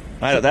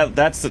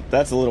 That's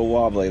a little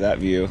wobbly, that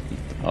view.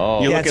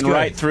 Oh, You're Yeah, it's looking good.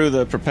 right through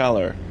the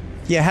propeller.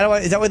 Yeah. How do I?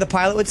 Is that what the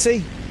pilot would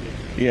see?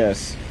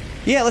 Yes.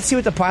 Yeah. Let's see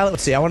what the pilot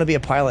would see. I want to be a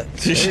pilot.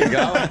 there you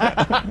go.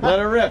 Let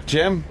her rip,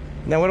 Jim.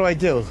 Now what do I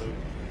do?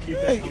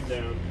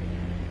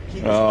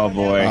 Oh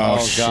boy. Oh,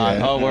 God. shit.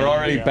 Oh, we're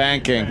already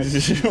banking.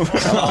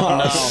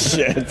 Oh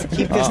shit.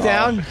 Keep this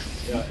down.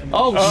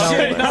 Oh,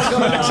 shit. No, go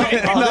Oh, there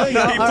you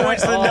go. He All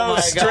points right. the Oh, nose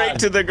my straight God.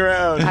 to the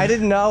ground. I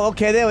didn't know.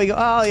 Okay, there we go.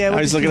 Oh yeah. I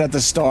was looking at the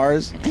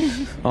stars.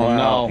 Oh,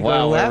 no. Go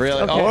Wow, we're left?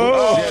 really. Okay.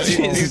 Oh, Oh,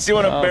 shit. he's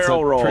doing a Oh, it's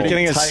barrel a roll. pretty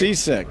Getting a tight-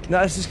 seasick.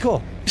 No, this is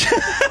cool.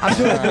 I'm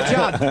doing a good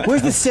job.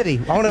 Where's the city?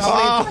 I want to.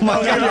 Oh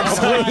my God! You're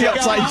completely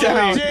upside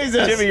down.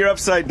 Jesus. Jimmy, you're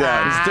upside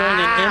down. He's doing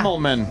an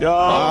Immelman.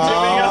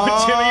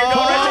 Oh, Jimmy, you're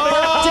going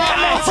right to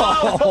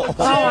the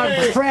Oh,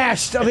 I'm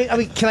crashed. I mean,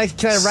 can I right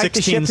the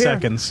 16 ship here?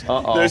 seconds.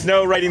 Uh-oh. There's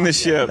no righting the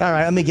ship. All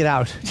right, let me get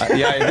out.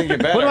 Yeah, I think you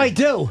better. What do I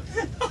do?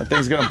 That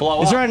thing's going to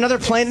blow Is up. there another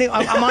plane?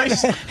 I'm on.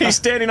 He's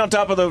standing on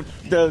top of the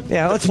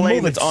Yeah, let's plane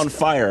move it. that's on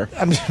fire.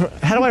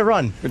 How do I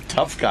run? Good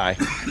tough guy.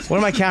 What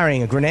am I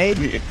carrying? A grenade?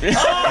 He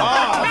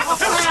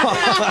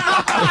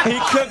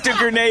cooked a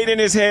grenade in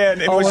his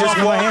hand and was it just was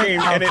in my hand?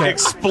 walking, and it Okay.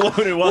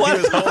 exploded while he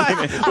was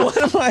holding it. What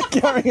am I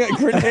carrying a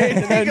grenade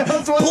and then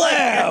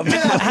blam?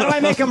 How do I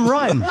make him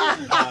run?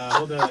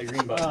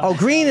 Oh,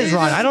 green is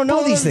run. I don't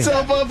know these things.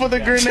 Himself up with a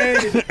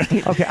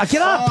grenade. Okay,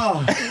 get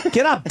up.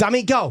 Get up,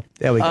 dummy. Go.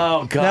 There we go.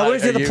 Oh, God. Now,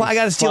 where's the Are other you plane? I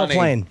got to steal a funny?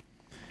 plane.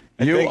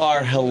 You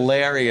are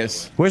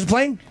hilarious. Where's the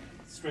plane?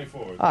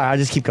 Straightforward. All right, I'll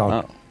just keep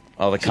going.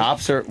 Oh, the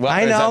cops are. Well,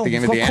 I is that know. the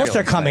game Of of the course they're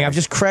ambulance coming. thing? I've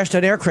just crashed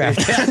an aircraft.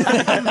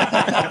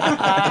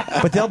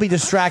 But they'll be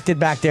distracted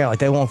back there. Like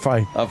they won't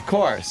fight. Of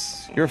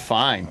course. You're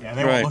fine. Yeah,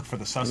 they Right. won't look for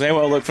the suspect. They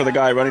will look for the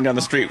guy running down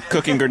the street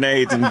cooking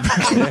grenades and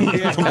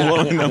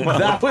blowing them up.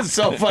 That was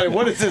so funny.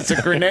 What is this?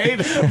 A grenade?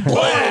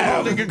 Blam!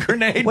 Holding a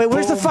grenade. Wait,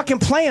 where's the Boom. fucking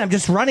plane? I'm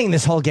just running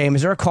this whole game.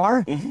 Is there a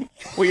car?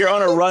 Well, you're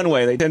on a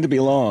runway. They tend to be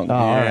long.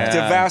 all right. It's a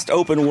vast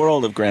open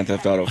world of Grand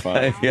Theft Auto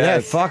 5. Yeah,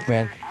 Yes. fuck,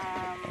 man.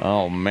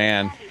 Oh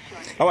man.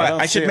 Oh, I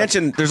don't I see should it.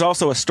 mention there's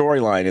also a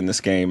storyline in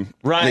this game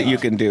Right. that you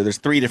can do. There's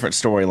 3 different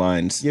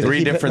storylines. You have to Three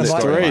keep hitting different the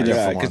button. storylines. Yeah,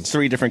 different 'cause ones.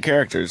 3 different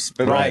characters,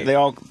 but Right. they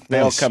all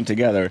Nice. come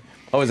together.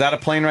 Oh, is that a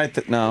plane right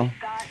there? No.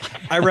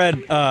 I read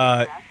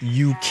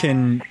you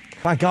can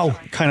Come on, go.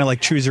 kind of like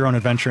choose your own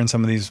adventure in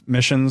some of these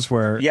missions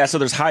where Yeah, so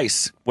there's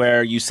heists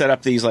where you set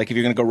up these, like if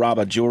you're going to go rob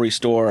a jewelry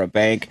store or a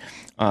bank,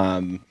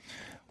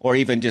 or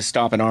even just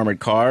stop an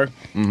armored car,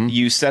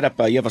 you set up,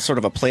 you have a sort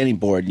of a planning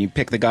board, and you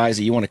pick the guys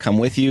that you want to come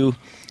with you.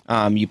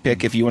 You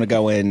pick if you want to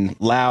go in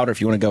loud or if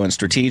you want to go in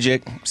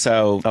strategic.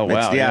 So, Oh,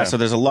 wow, yeah. so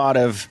there's a lot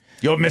of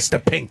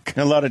Mr. Pink.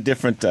 a lot of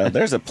different.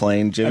 There's a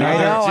plane, Jimmy. I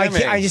know. I, Jimmy.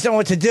 can't, I just don't know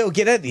what to do.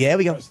 Get it. Yeah,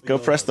 we go. Go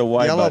press the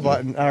Y Yellow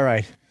button. button. All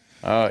right.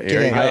 Oh, here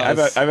he in.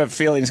 goes. I have a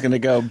feeling it's going to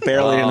go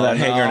barely into that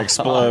hangar and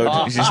explode.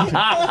 How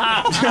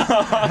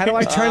do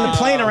I turn the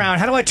plane around?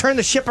 How do I turn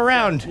the ship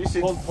around?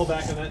 Pull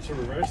back on that to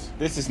reverse.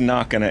 This is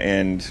not going to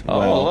end Oh,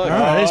 well. look. All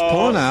right, he's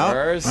pulling out.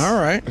 Reverse. All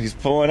right. He's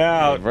pulling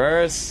out.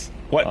 Reverse.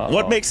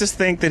 What makes us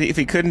think that if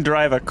he couldn't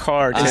drive a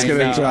car, I just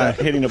know.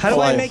 hitting a How do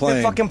I plane? make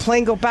the fucking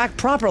plane go back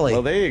properly?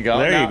 Well, there you go.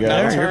 There you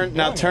go.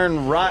 Now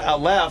turn right,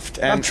 left,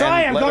 and I'm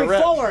trying. and I'm let it going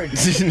rip. forward.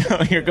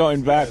 No, you're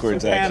going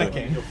backwards.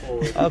 Actually.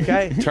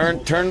 Okay.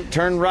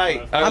 Turn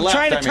right. I'm left,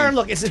 trying to I mean. turn.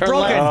 Look, it's Turn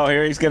broken. left. Oh,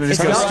 here he's going to just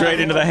It's go not-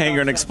 straight into the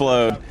hangar and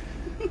explode.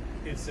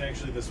 It's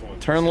actually this one.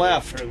 Turn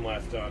left. Turn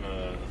left on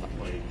a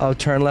plane. Oh,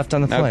 turn left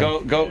on the Now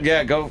plane. go. Give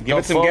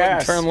it some forward,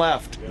 gas. Turn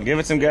left. Give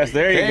it some gas.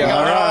 There you There go. you go.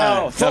 All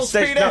right. Oh, full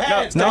speed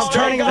ahead. No, Stay I'm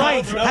turning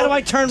straight. right. How do I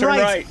turn Turn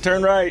right? right.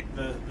 Turn right.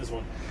 This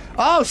one.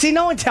 Oh, see,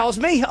 no one tells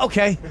me.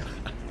 Okay.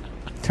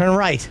 Turn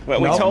right. Well,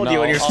 we No. told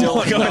you, and you're still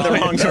going the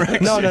wrong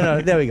direction. No.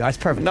 There we go. That's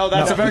perfect. No,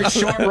 that's a very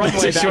short runway.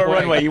 It's a that short way.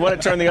 runway. You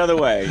want to turn the other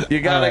way. You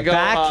gotta All go.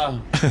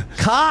 right, back.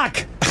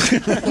 Cock.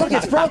 Look,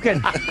 it's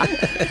broken.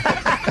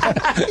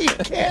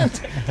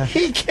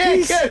 He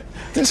can't get.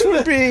 This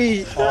would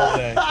be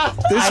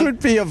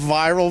a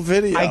viral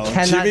video. I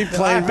cannot. Jimmy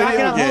playing I'm backing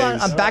video up. Hold on.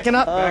 games. I'm backing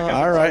up.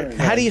 All right.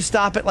 How do you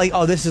stop it? Like,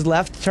 oh, this is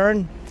left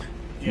turn.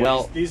 Yeah,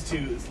 Well- these two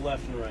is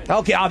left and right.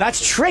 Okay, oh,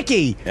 that's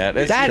tricky. Yeah,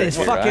 that's that is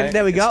tricky, fucking. right?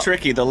 There we go. It's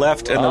tricky, the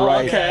left and the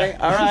right. Okay,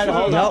 all right,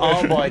 hold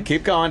on. Oh boy,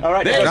 keep going. All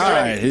right, There you all go.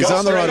 right, he's Go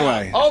on the straight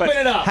runway. up. Open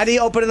it up. How do you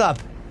open it up?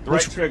 The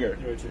right trigger.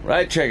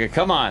 Right trigger.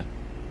 Come on.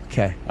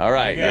 Okay. All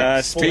right.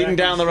 Yeah, Speeding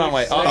down the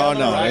runway. Oh,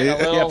 no. Right, a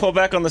little, Yeah, pull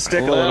back on the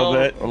stick a little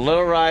bit. A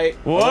little right.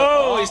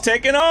 Whoa, he's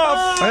taking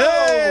off.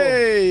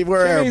 Hey,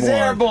 we're He's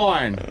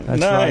airborne. airborne. That's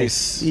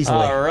Nice. right. Easily.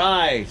 All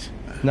right.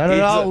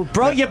 No.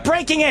 Bro, you're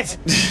breaking it.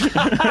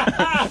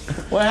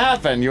 What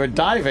happened? You were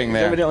diving He's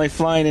there. evidently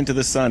flying into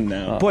the sun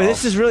now. Boy,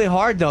 this is really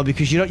hard though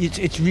because you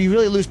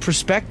really lose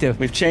perspective.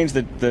 We've changed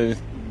the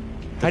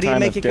How do you time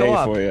make of it day go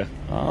up? for you.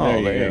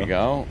 Oh, there you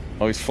go.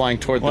 Oh, he's flying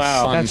toward the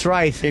Wow. sun. That's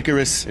right.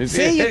 Icarus.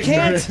 See, you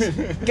can't.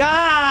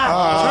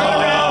 God.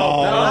 Turn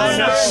around.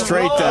 No.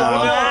 Straight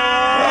down.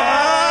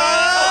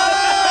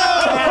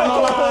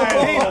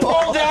 He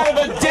pulled out of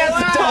a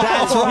death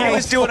dive. He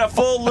was doing a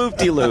full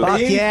loop-de-loop.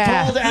 He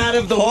Yeah. pulled out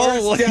of the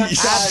worst death dive.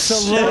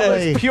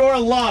 Absolutely. Pure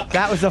luck.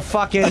 That was a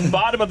fucking.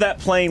 Bottom of that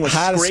plane was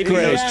Had to scraping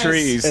scrape. those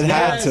trees. It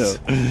had to.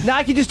 Now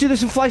I can just do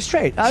this and fly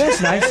straight. Oh,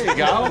 that's nice. There you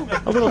go.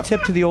 A little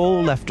tip to the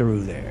old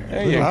leftaroo there.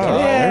 There you All go. right,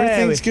 Yeah,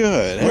 everything's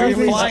good. Where are you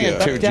Everything's flying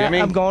good. to, Jimmy?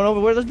 I'm going over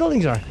where those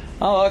buildings are.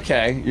 Oh,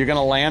 okay. You're going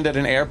to land at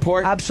an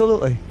airport?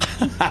 Absolutely.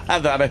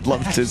 That I'd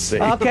love to see.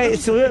 Okay,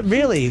 it's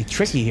really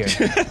tricky here.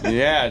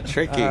 Yeah,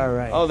 tricky. All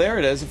right. Oh, there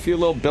it is. A few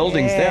little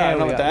buildings there. I don't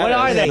know we what go. that What is.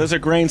 are they? Those are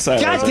grain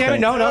silos. God I damn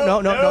it! think.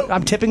 No!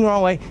 I'm tipping the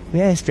wrong way.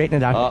 Yeah, straighten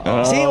it out.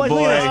 Uh-oh. See, look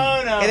boy.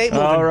 at this. It ain't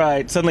moving. All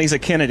right. Suddenly he's a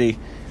Kennedy.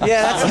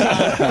 Yeah,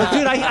 that's. But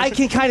dude, I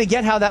can kind of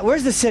get how that.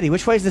 Where's the city?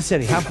 Which way is the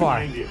city? How far?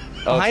 Oh,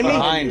 it's Behind me?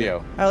 behind you.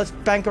 All right, let's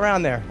bank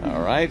around there.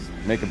 All right.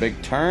 Make a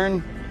big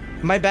turn.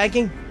 Am I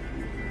banking?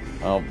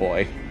 Oh,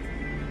 boy.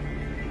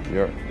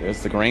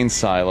 There's the grain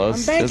silos.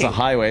 I'm There's a banking.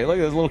 highway. Look,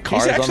 there's little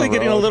cars He's actually on the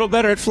getting road. a little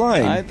better at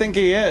flying. I think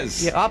he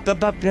is. Yeah, up.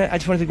 Yeah, I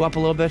just wanted to go up a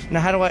little bit. Now,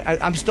 how do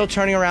I'm still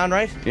turning around,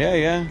 right?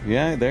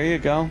 Yeah. There you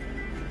go.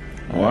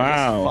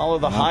 Wow. Just follow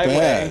the Not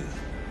highway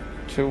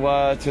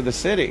bad. to the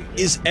city.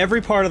 Is every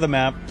part of the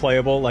map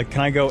playable? Like,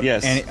 can I go?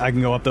 Yes. I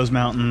can go up those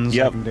mountains.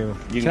 Yep. I can do.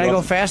 You Can I go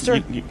up-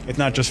 faster? It's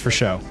not just for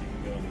show.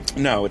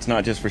 No, it's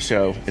not just for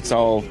show. It's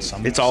all.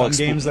 Some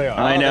games they are.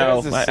 I Oh,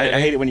 know. there's the I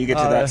city. hate it when you get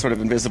to that sort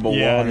of invisible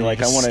Yeah, wall and you're like,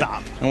 I just want to.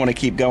 stop. I want to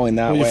keep going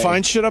that Will way. you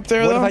find shit up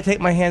there, What though? if I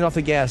take my hand off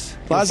the gas?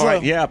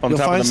 Lazlow, Yeah, up on you'll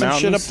top of find the some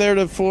shit up mountains. there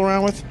to fool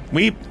around with?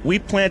 We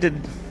planted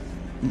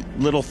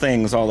little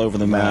things all over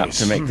the map Nice.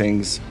 to make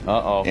things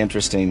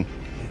interesting.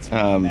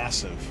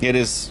 Massive. It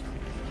is.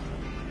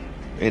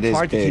 It is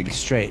Hard to big. keep it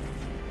straight.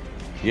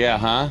 Yeah,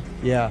 huh?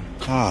 Yeah.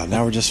 Ah,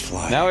 now we're just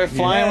flying. Now we're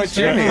flying with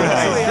Jimmy.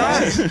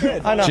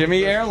 I know.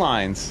 Jimmy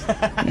Airlines.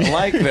 I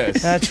like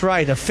this. That's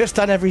right. A fist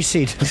on every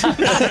seat.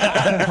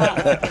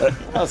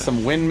 Oh, a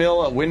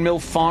windmill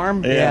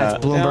farm. Yeah,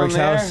 it's Bloomberg's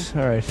Down there. house.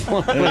 All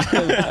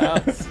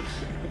right.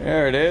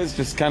 There it is,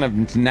 just kind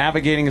of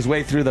navigating his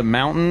way through the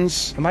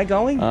mountains. Am I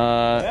going?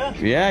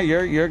 Yeah,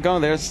 you're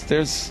going. There's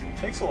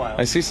Takes a while.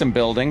 I see some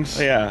buildings.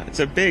 Yeah, it's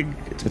a big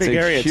It's big a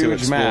area to huge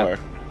explore.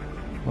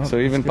 map. So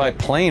even by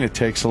plane, it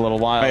takes a little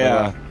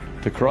while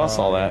to cross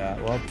all that.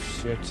 Yeah.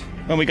 Whoops, shit.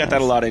 Well, we got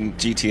that a lot in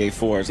GTA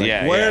 4. It's like,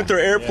 Yeah, why yeah. aren't there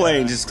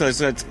airplanes? It's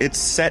because it's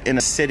set in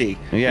a city.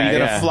 Yeah, You're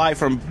gonna yeah. fly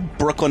from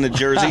Brooklyn to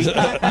Jersey.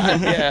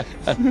 Yeah.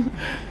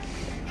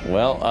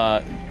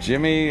 Well,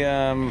 Jimmy,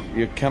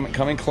 you're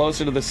coming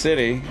closer to the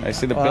city. I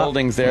see the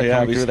buildings there yeah,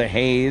 coming through the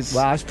haze.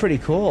 Wow, that's pretty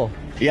cool.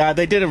 Yeah,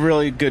 they did a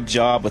really good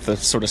job with the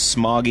sort of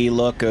smoggy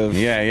look of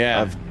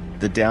of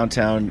the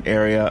downtown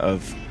area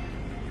of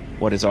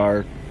what is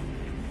our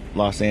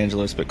Los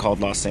Angeles, but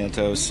called Los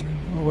Santos.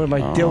 What am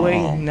I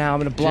doing? Now I'm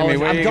going to blow Jimmy, it.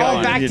 where I'm you going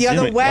going? back the other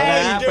Jimmy, way. what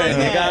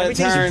happened? You gotta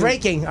Everything's turn.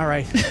 breaking. All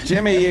right.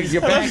 Jimmy,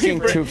 you're banking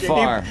too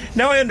far.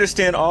 Now I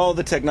understand all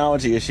the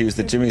technology issues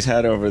that Jimmy's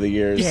had over the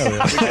years. This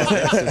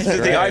is The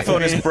great.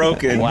 iPhone is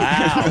broken.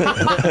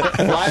 Wow.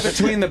 Fly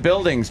between the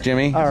buildings,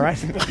 Jimmy. All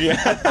right.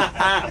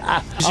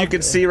 As you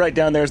can see right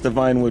down there is the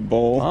Vinewood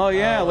Bowl. Oh,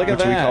 yeah, look at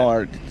which we that.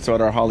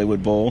 call our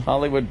Hollywood Bowl.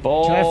 Hollywood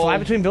Bowl. Can I fly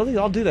between buildings?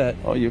 I'll do that.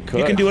 Oh, you could.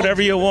 You can do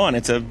whatever you want.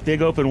 It's a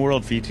big open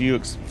world for you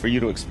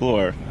to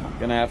explore.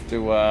 Gonna have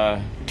to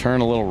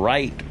turn a little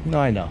right. No,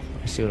 I know.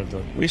 I see what I'm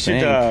doing. We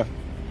should.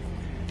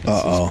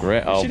 Uh-oh.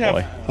 Great. Oh, should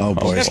boy. have- Oh,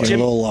 boy, it's Jim-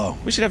 getting a little low.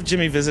 We should have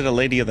Jimmy visit a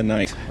lady of the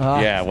night.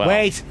 Yeah, well.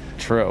 Wait.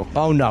 True.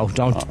 Oh, no.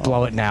 Don't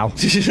blow it now.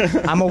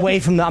 I'm away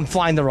from I'm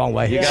flying the wrong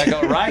way. You gotta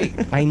go right.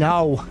 I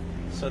know.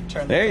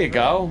 There you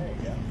go.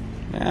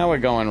 Now we're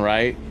going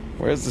right.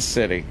 Where's the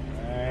city?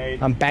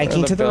 I'm banking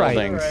Where are to the right.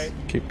 buildings?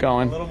 Keep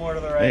going. A little more to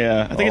the right.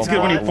 Yeah, I think it's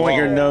good when you point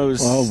your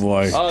nose. Oh,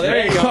 boy. Oh,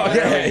 there you go.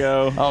 There you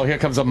go. Oh, here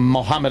comes a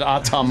Muhammad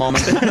Atta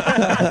moment.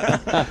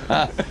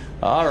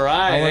 All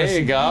right, there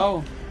you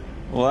go.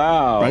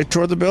 Wow. Right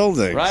toward the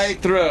building. Right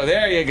through.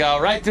 There you go.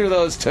 Right through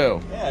those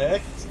two. Yeah,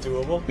 it's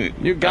doable.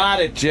 You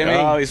got it, Jimmy.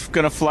 Oh, he's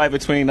gonna fly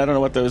between. I don't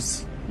know what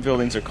those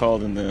buildings are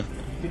called in the.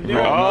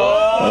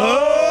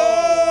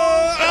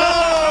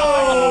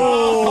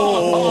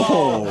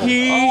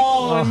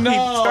 Oh, Oh, no. He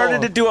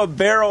started to do a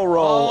barrel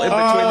roll in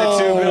between the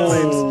two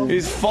buildings.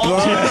 He's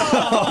falling.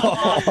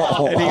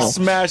 And he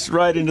smashed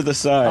right into the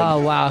side. Oh,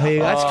 wow. Hey,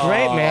 that's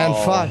great, man.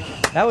 Fuck.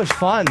 That was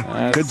fun.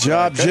 Good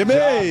job, Jimmy.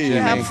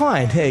 Yeah, I'm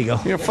fine. There you go.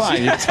 You're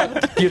fine.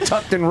 You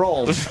tucked and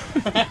rolled.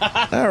 All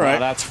right. Oh,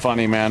 that's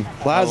funny, man.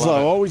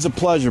 Lazlow, always a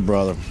pleasure,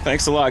 brother.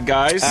 Thanks a lot,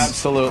 guys.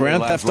 Absolutely.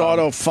 Grand Theft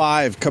Auto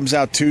 5 comes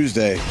out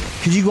Tuesday.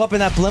 Could you go up in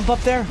that blimp up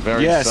there?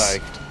 Very Yes.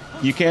 psyched.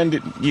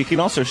 You can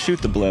also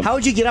shoot the blimp. How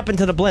would you get up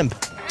into the blimp?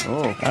 You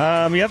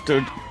have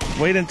to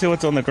wait until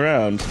it's on the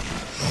ground.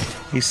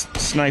 He's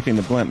sniping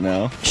the blimp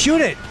now.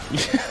 Shoot it.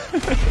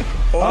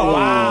 Oh,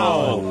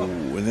 wow.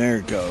 And there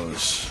it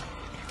goes.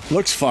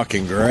 Looks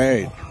fucking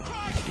great.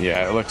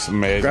 Yeah, it looks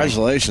amazing.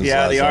 Congratulations,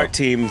 Yeah, the Lazlow. art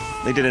team,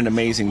 they did an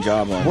amazing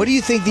job on it. What do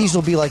you think these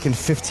will be like in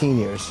 15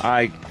 years?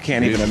 I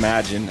can't even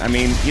imagine. I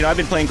mean, I've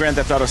been playing Grand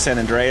Theft Auto San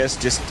Andreas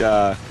just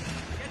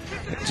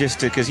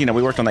because,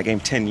 we worked on that game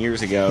 10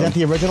 years ago. Is that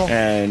the original?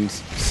 And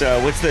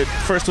so it's the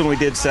first one we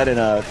did set in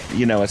a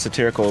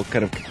satirical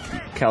kind of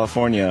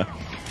California.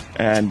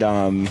 And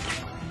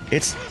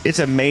it's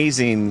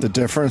amazing. The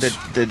difference?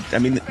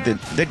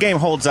 The game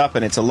holds up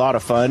and it's a lot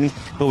of fun.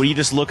 But when you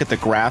just look at the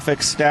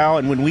graphics now,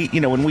 and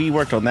when we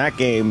worked on that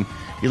game,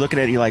 you look at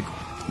it, you're like,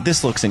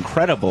 this looks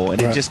incredible.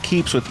 And it just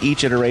keeps with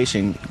each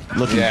iteration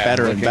looking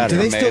better and better.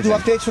 Do they still do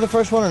updates for the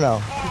first one or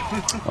no?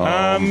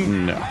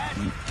 No.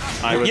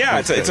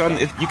 It's on.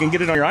 You can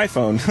get it on your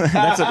iPhone.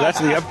 that's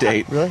the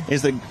update. Really?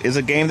 Is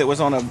a game that was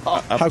on a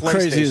How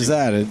crazy is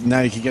that?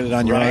 Now you can get it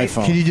on your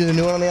iPhone. Can you do the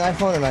new one on the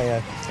iPhone or not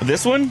yet?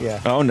 This one? Yeah.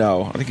 Oh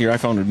no, I think your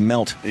iPhone would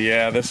melt.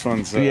 Yeah, this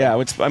one's.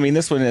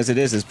 This one as it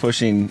is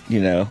pushing.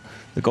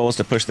 The goal is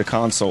to push the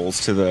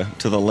consoles to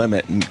the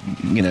limit and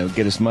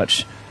get as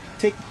much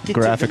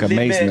graphic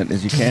amazement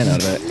as you can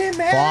out of it.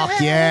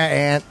 Fuck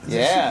yeah, Ant.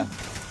 Yeah.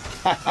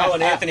 Oh,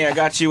 and Anthony, I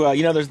got you.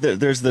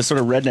 There's the sort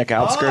of redneck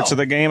outskirts of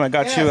the game. I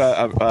got you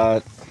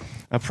a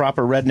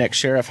proper redneck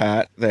sheriff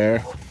hat there.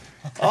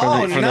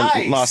 For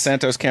the Los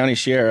Santos County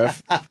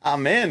Sheriff.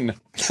 I'm in.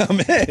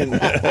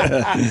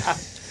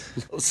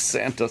 Los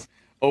Santos.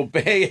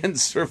 Obey and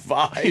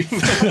survive.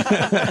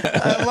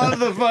 I love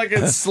the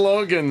fucking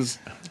slogans.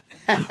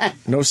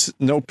 No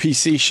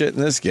PC shit in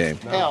this game.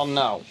 Hell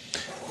no.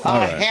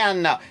 right. Hell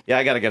no. Yeah,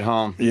 I got to get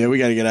home. Yeah, we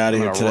got to get out of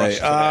here today.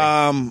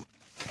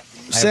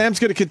 Sam's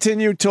going to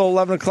continue till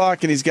 11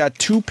 o'clock, and he's got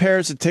 2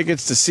 pairs of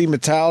tickets to see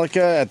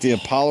Metallica at the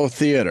Apollo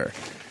Theater.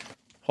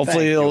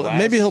 Hopefully,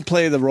 he'll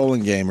play the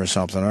rolling game or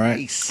something, all right?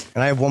 Nice.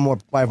 And I have one more.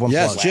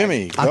 Yes, plug.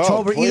 Jimmy. Go,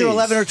 October, please. either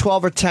 11 or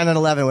 12 or 10 and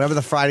 11, whatever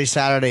the Friday,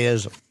 Saturday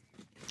is.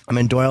 I'm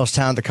in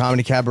Doylestown at the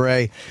Comedy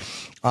Cabaret.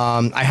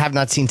 I have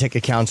not seen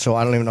ticket counts, so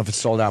I don't even know if it's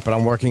sold out, but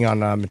I'm working on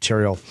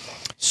material.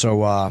 So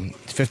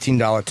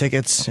 $15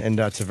 tickets, and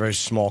it's a very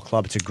small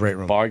club. It's a great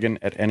room. Bargain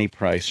at any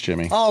price,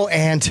 Jimmy. Oh,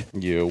 and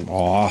you.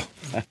 Aw.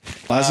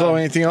 Lazlow,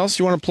 anything else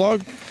you want to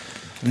plug?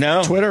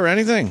 No. Twitter or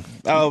anything?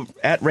 Oh,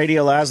 at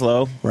Radio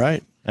Lazlow.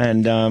 Right.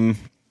 And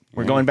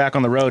we're going back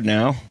on the road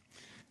now.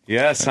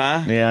 Yes,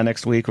 huh? Yeah,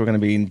 next week we're going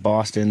to be in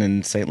Boston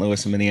and St.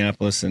 Louis and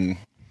Minneapolis. And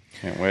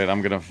can't wait.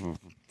 I'm going to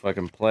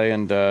fucking play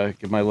and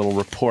give my little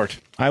report.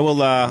 I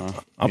will.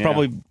 I'll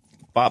probably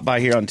pop by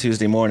here on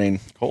Tuesday morning.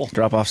 Cool.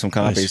 Drop off some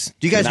copies. Nice.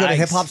 Do you guys go to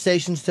hip-hop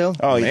stations, too?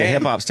 Oh, yeah,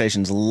 hip-hop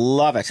stations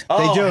love it.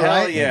 They do,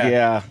 right?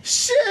 Yeah.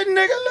 Shit, nigga,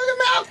 look at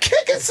me. I'm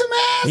kicking some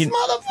ass,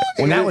 motherfucker.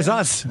 When that was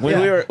us.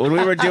 When we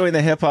were doing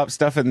the hip-hop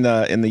stuff in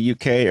the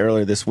UK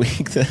earlier this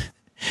week,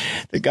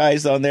 the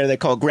guys on there, they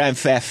call Grand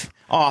Theft.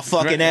 Oh,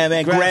 fucking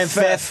man. Grand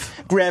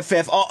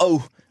Theft.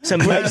 Uh-oh.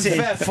 Some music.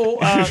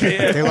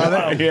 They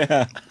love it?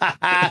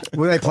 Yeah.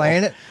 Were they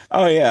playing it?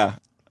 Oh, yeah.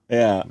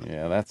 Yeah.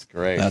 Yeah, that's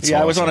great. That's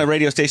I was on a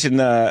radio station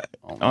on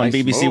nice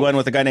BBC move. One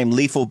with a guy named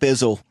Lethal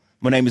Bizzle.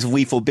 My name is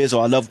Lethal Bizzle.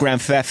 I love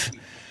Grand Theft.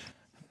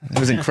 It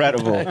was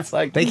incredible. It's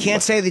like They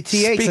can't say the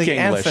TH Speak like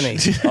English.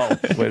 Anthony. Oh,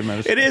 wait a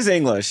minute. It is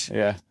English.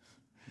 Yeah,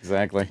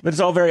 exactly. But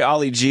it's all very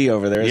Ollie G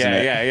over there, isn't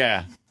it?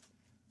 Yeah.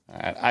 All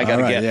right, I got to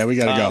All right, get. yeah, we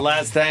gotta go.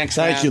 Laz, thanks.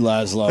 Thank you,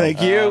 man. Lazlow.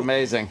 Thank you.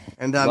 Amazing.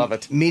 And love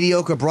it.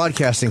 Mediocre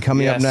broadcasting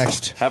coming up Yes.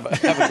 next. Have a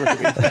great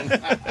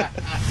weekend.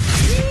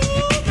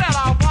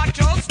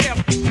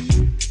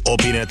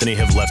 Opie and Anthony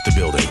have left the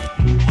building.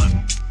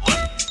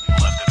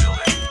 Left the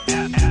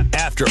building.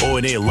 After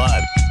O&A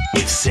Live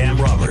with Sam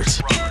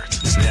Roberts.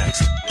 Is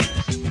next.